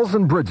with Walls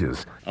and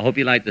Bridges. I hope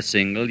you like the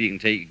single. You can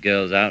take your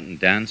girls out and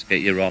dance, get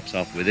your rocks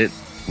off with it.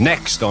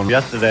 Next on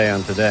Yesterday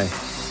and Today.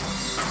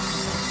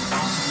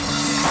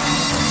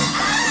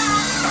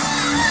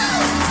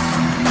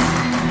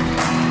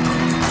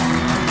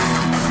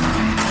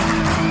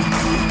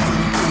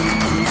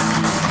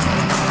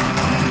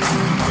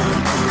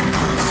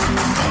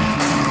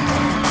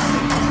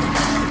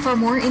 For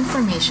more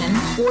information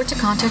or to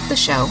contact the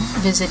show,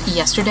 visit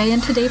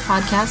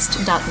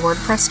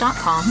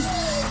yesterdayandtodaypodcast.wordpress.com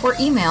or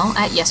email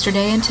at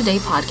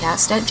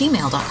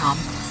yesterdayandtodaypodcast@gmail.com.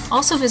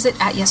 Also visit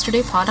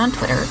 @yesterdaypod on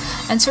Twitter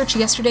and search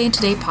Yesterday and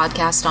Today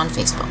Podcast on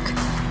Facebook.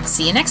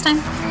 See you next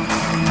time.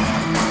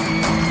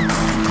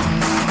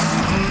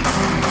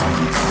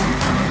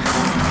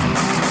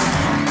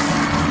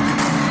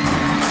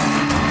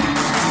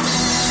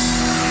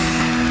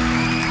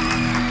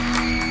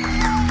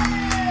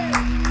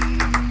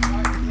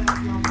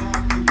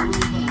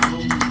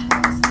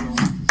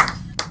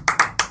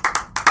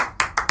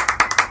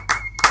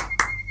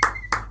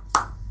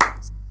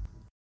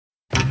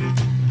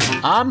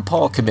 I'm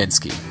Paul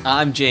Kaminsky.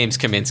 I'm James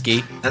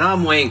Kaminsky. And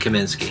I'm Wayne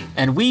Kaminsky.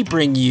 And we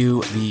bring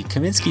you the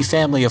Kaminsky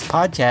family of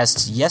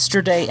podcasts,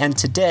 Yesterday and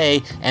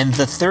Today, and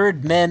the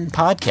Third Men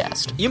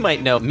podcast. You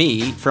might know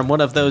me from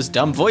one of those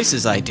dumb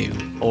voices I do,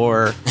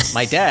 or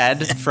my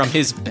dad from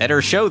his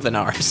better show than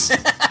ours.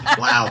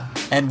 Wow.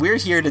 And we're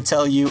here to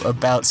tell you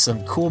about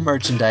some cool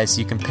merchandise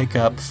you can pick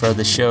up for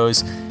the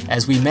shows.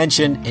 As we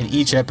mentioned in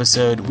each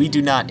episode, we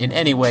do not in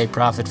any way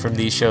profit from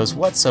these shows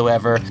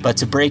whatsoever, but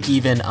to break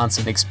even on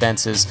some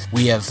expenses,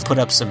 we have put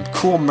up some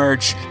cool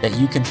merch that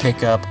you can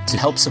pick up to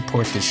help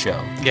support the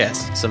show.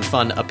 Yes, some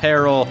fun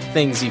apparel,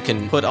 things you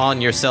can put on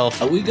yourself.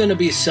 Are we going to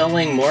be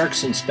selling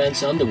Marks and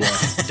Spence underwear?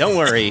 Don't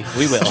worry,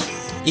 we will.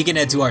 You can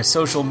head to our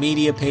social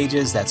media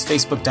pages. That's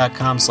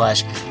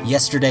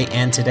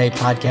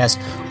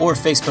facebook.com/yesterdayandtodaypodcast or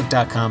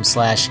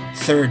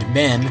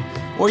facebook.com/thirdmen.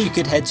 Or you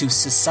could head to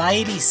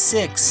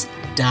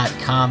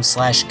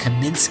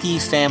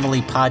society6.com/Kaminsky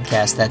Family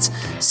Podcast. That's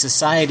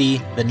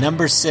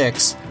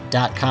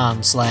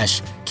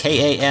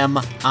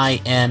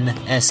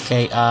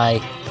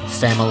society6.com/KAMINSKI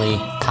Family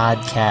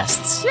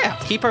Podcasts. Yeah,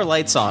 keep our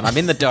lights on. I'm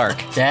in the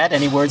dark. Dad,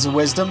 any words of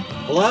wisdom?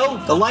 Hello?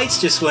 The lights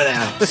just went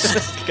out.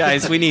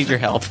 Guys, we need your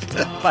help.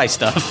 Buy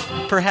stuff.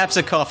 Perhaps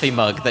a coffee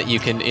mug that you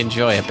can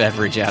enjoy a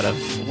beverage out of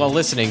while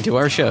listening to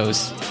our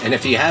shows. And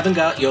if you haven't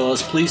got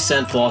yours, please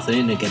send forth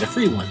in and get a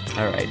free one.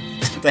 All right.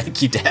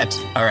 Thank you, Dad.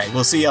 All right,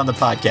 we'll see you on the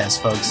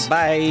podcast, folks.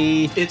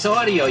 Bye. It's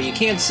audio. You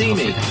can't see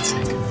me. For God's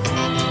sake.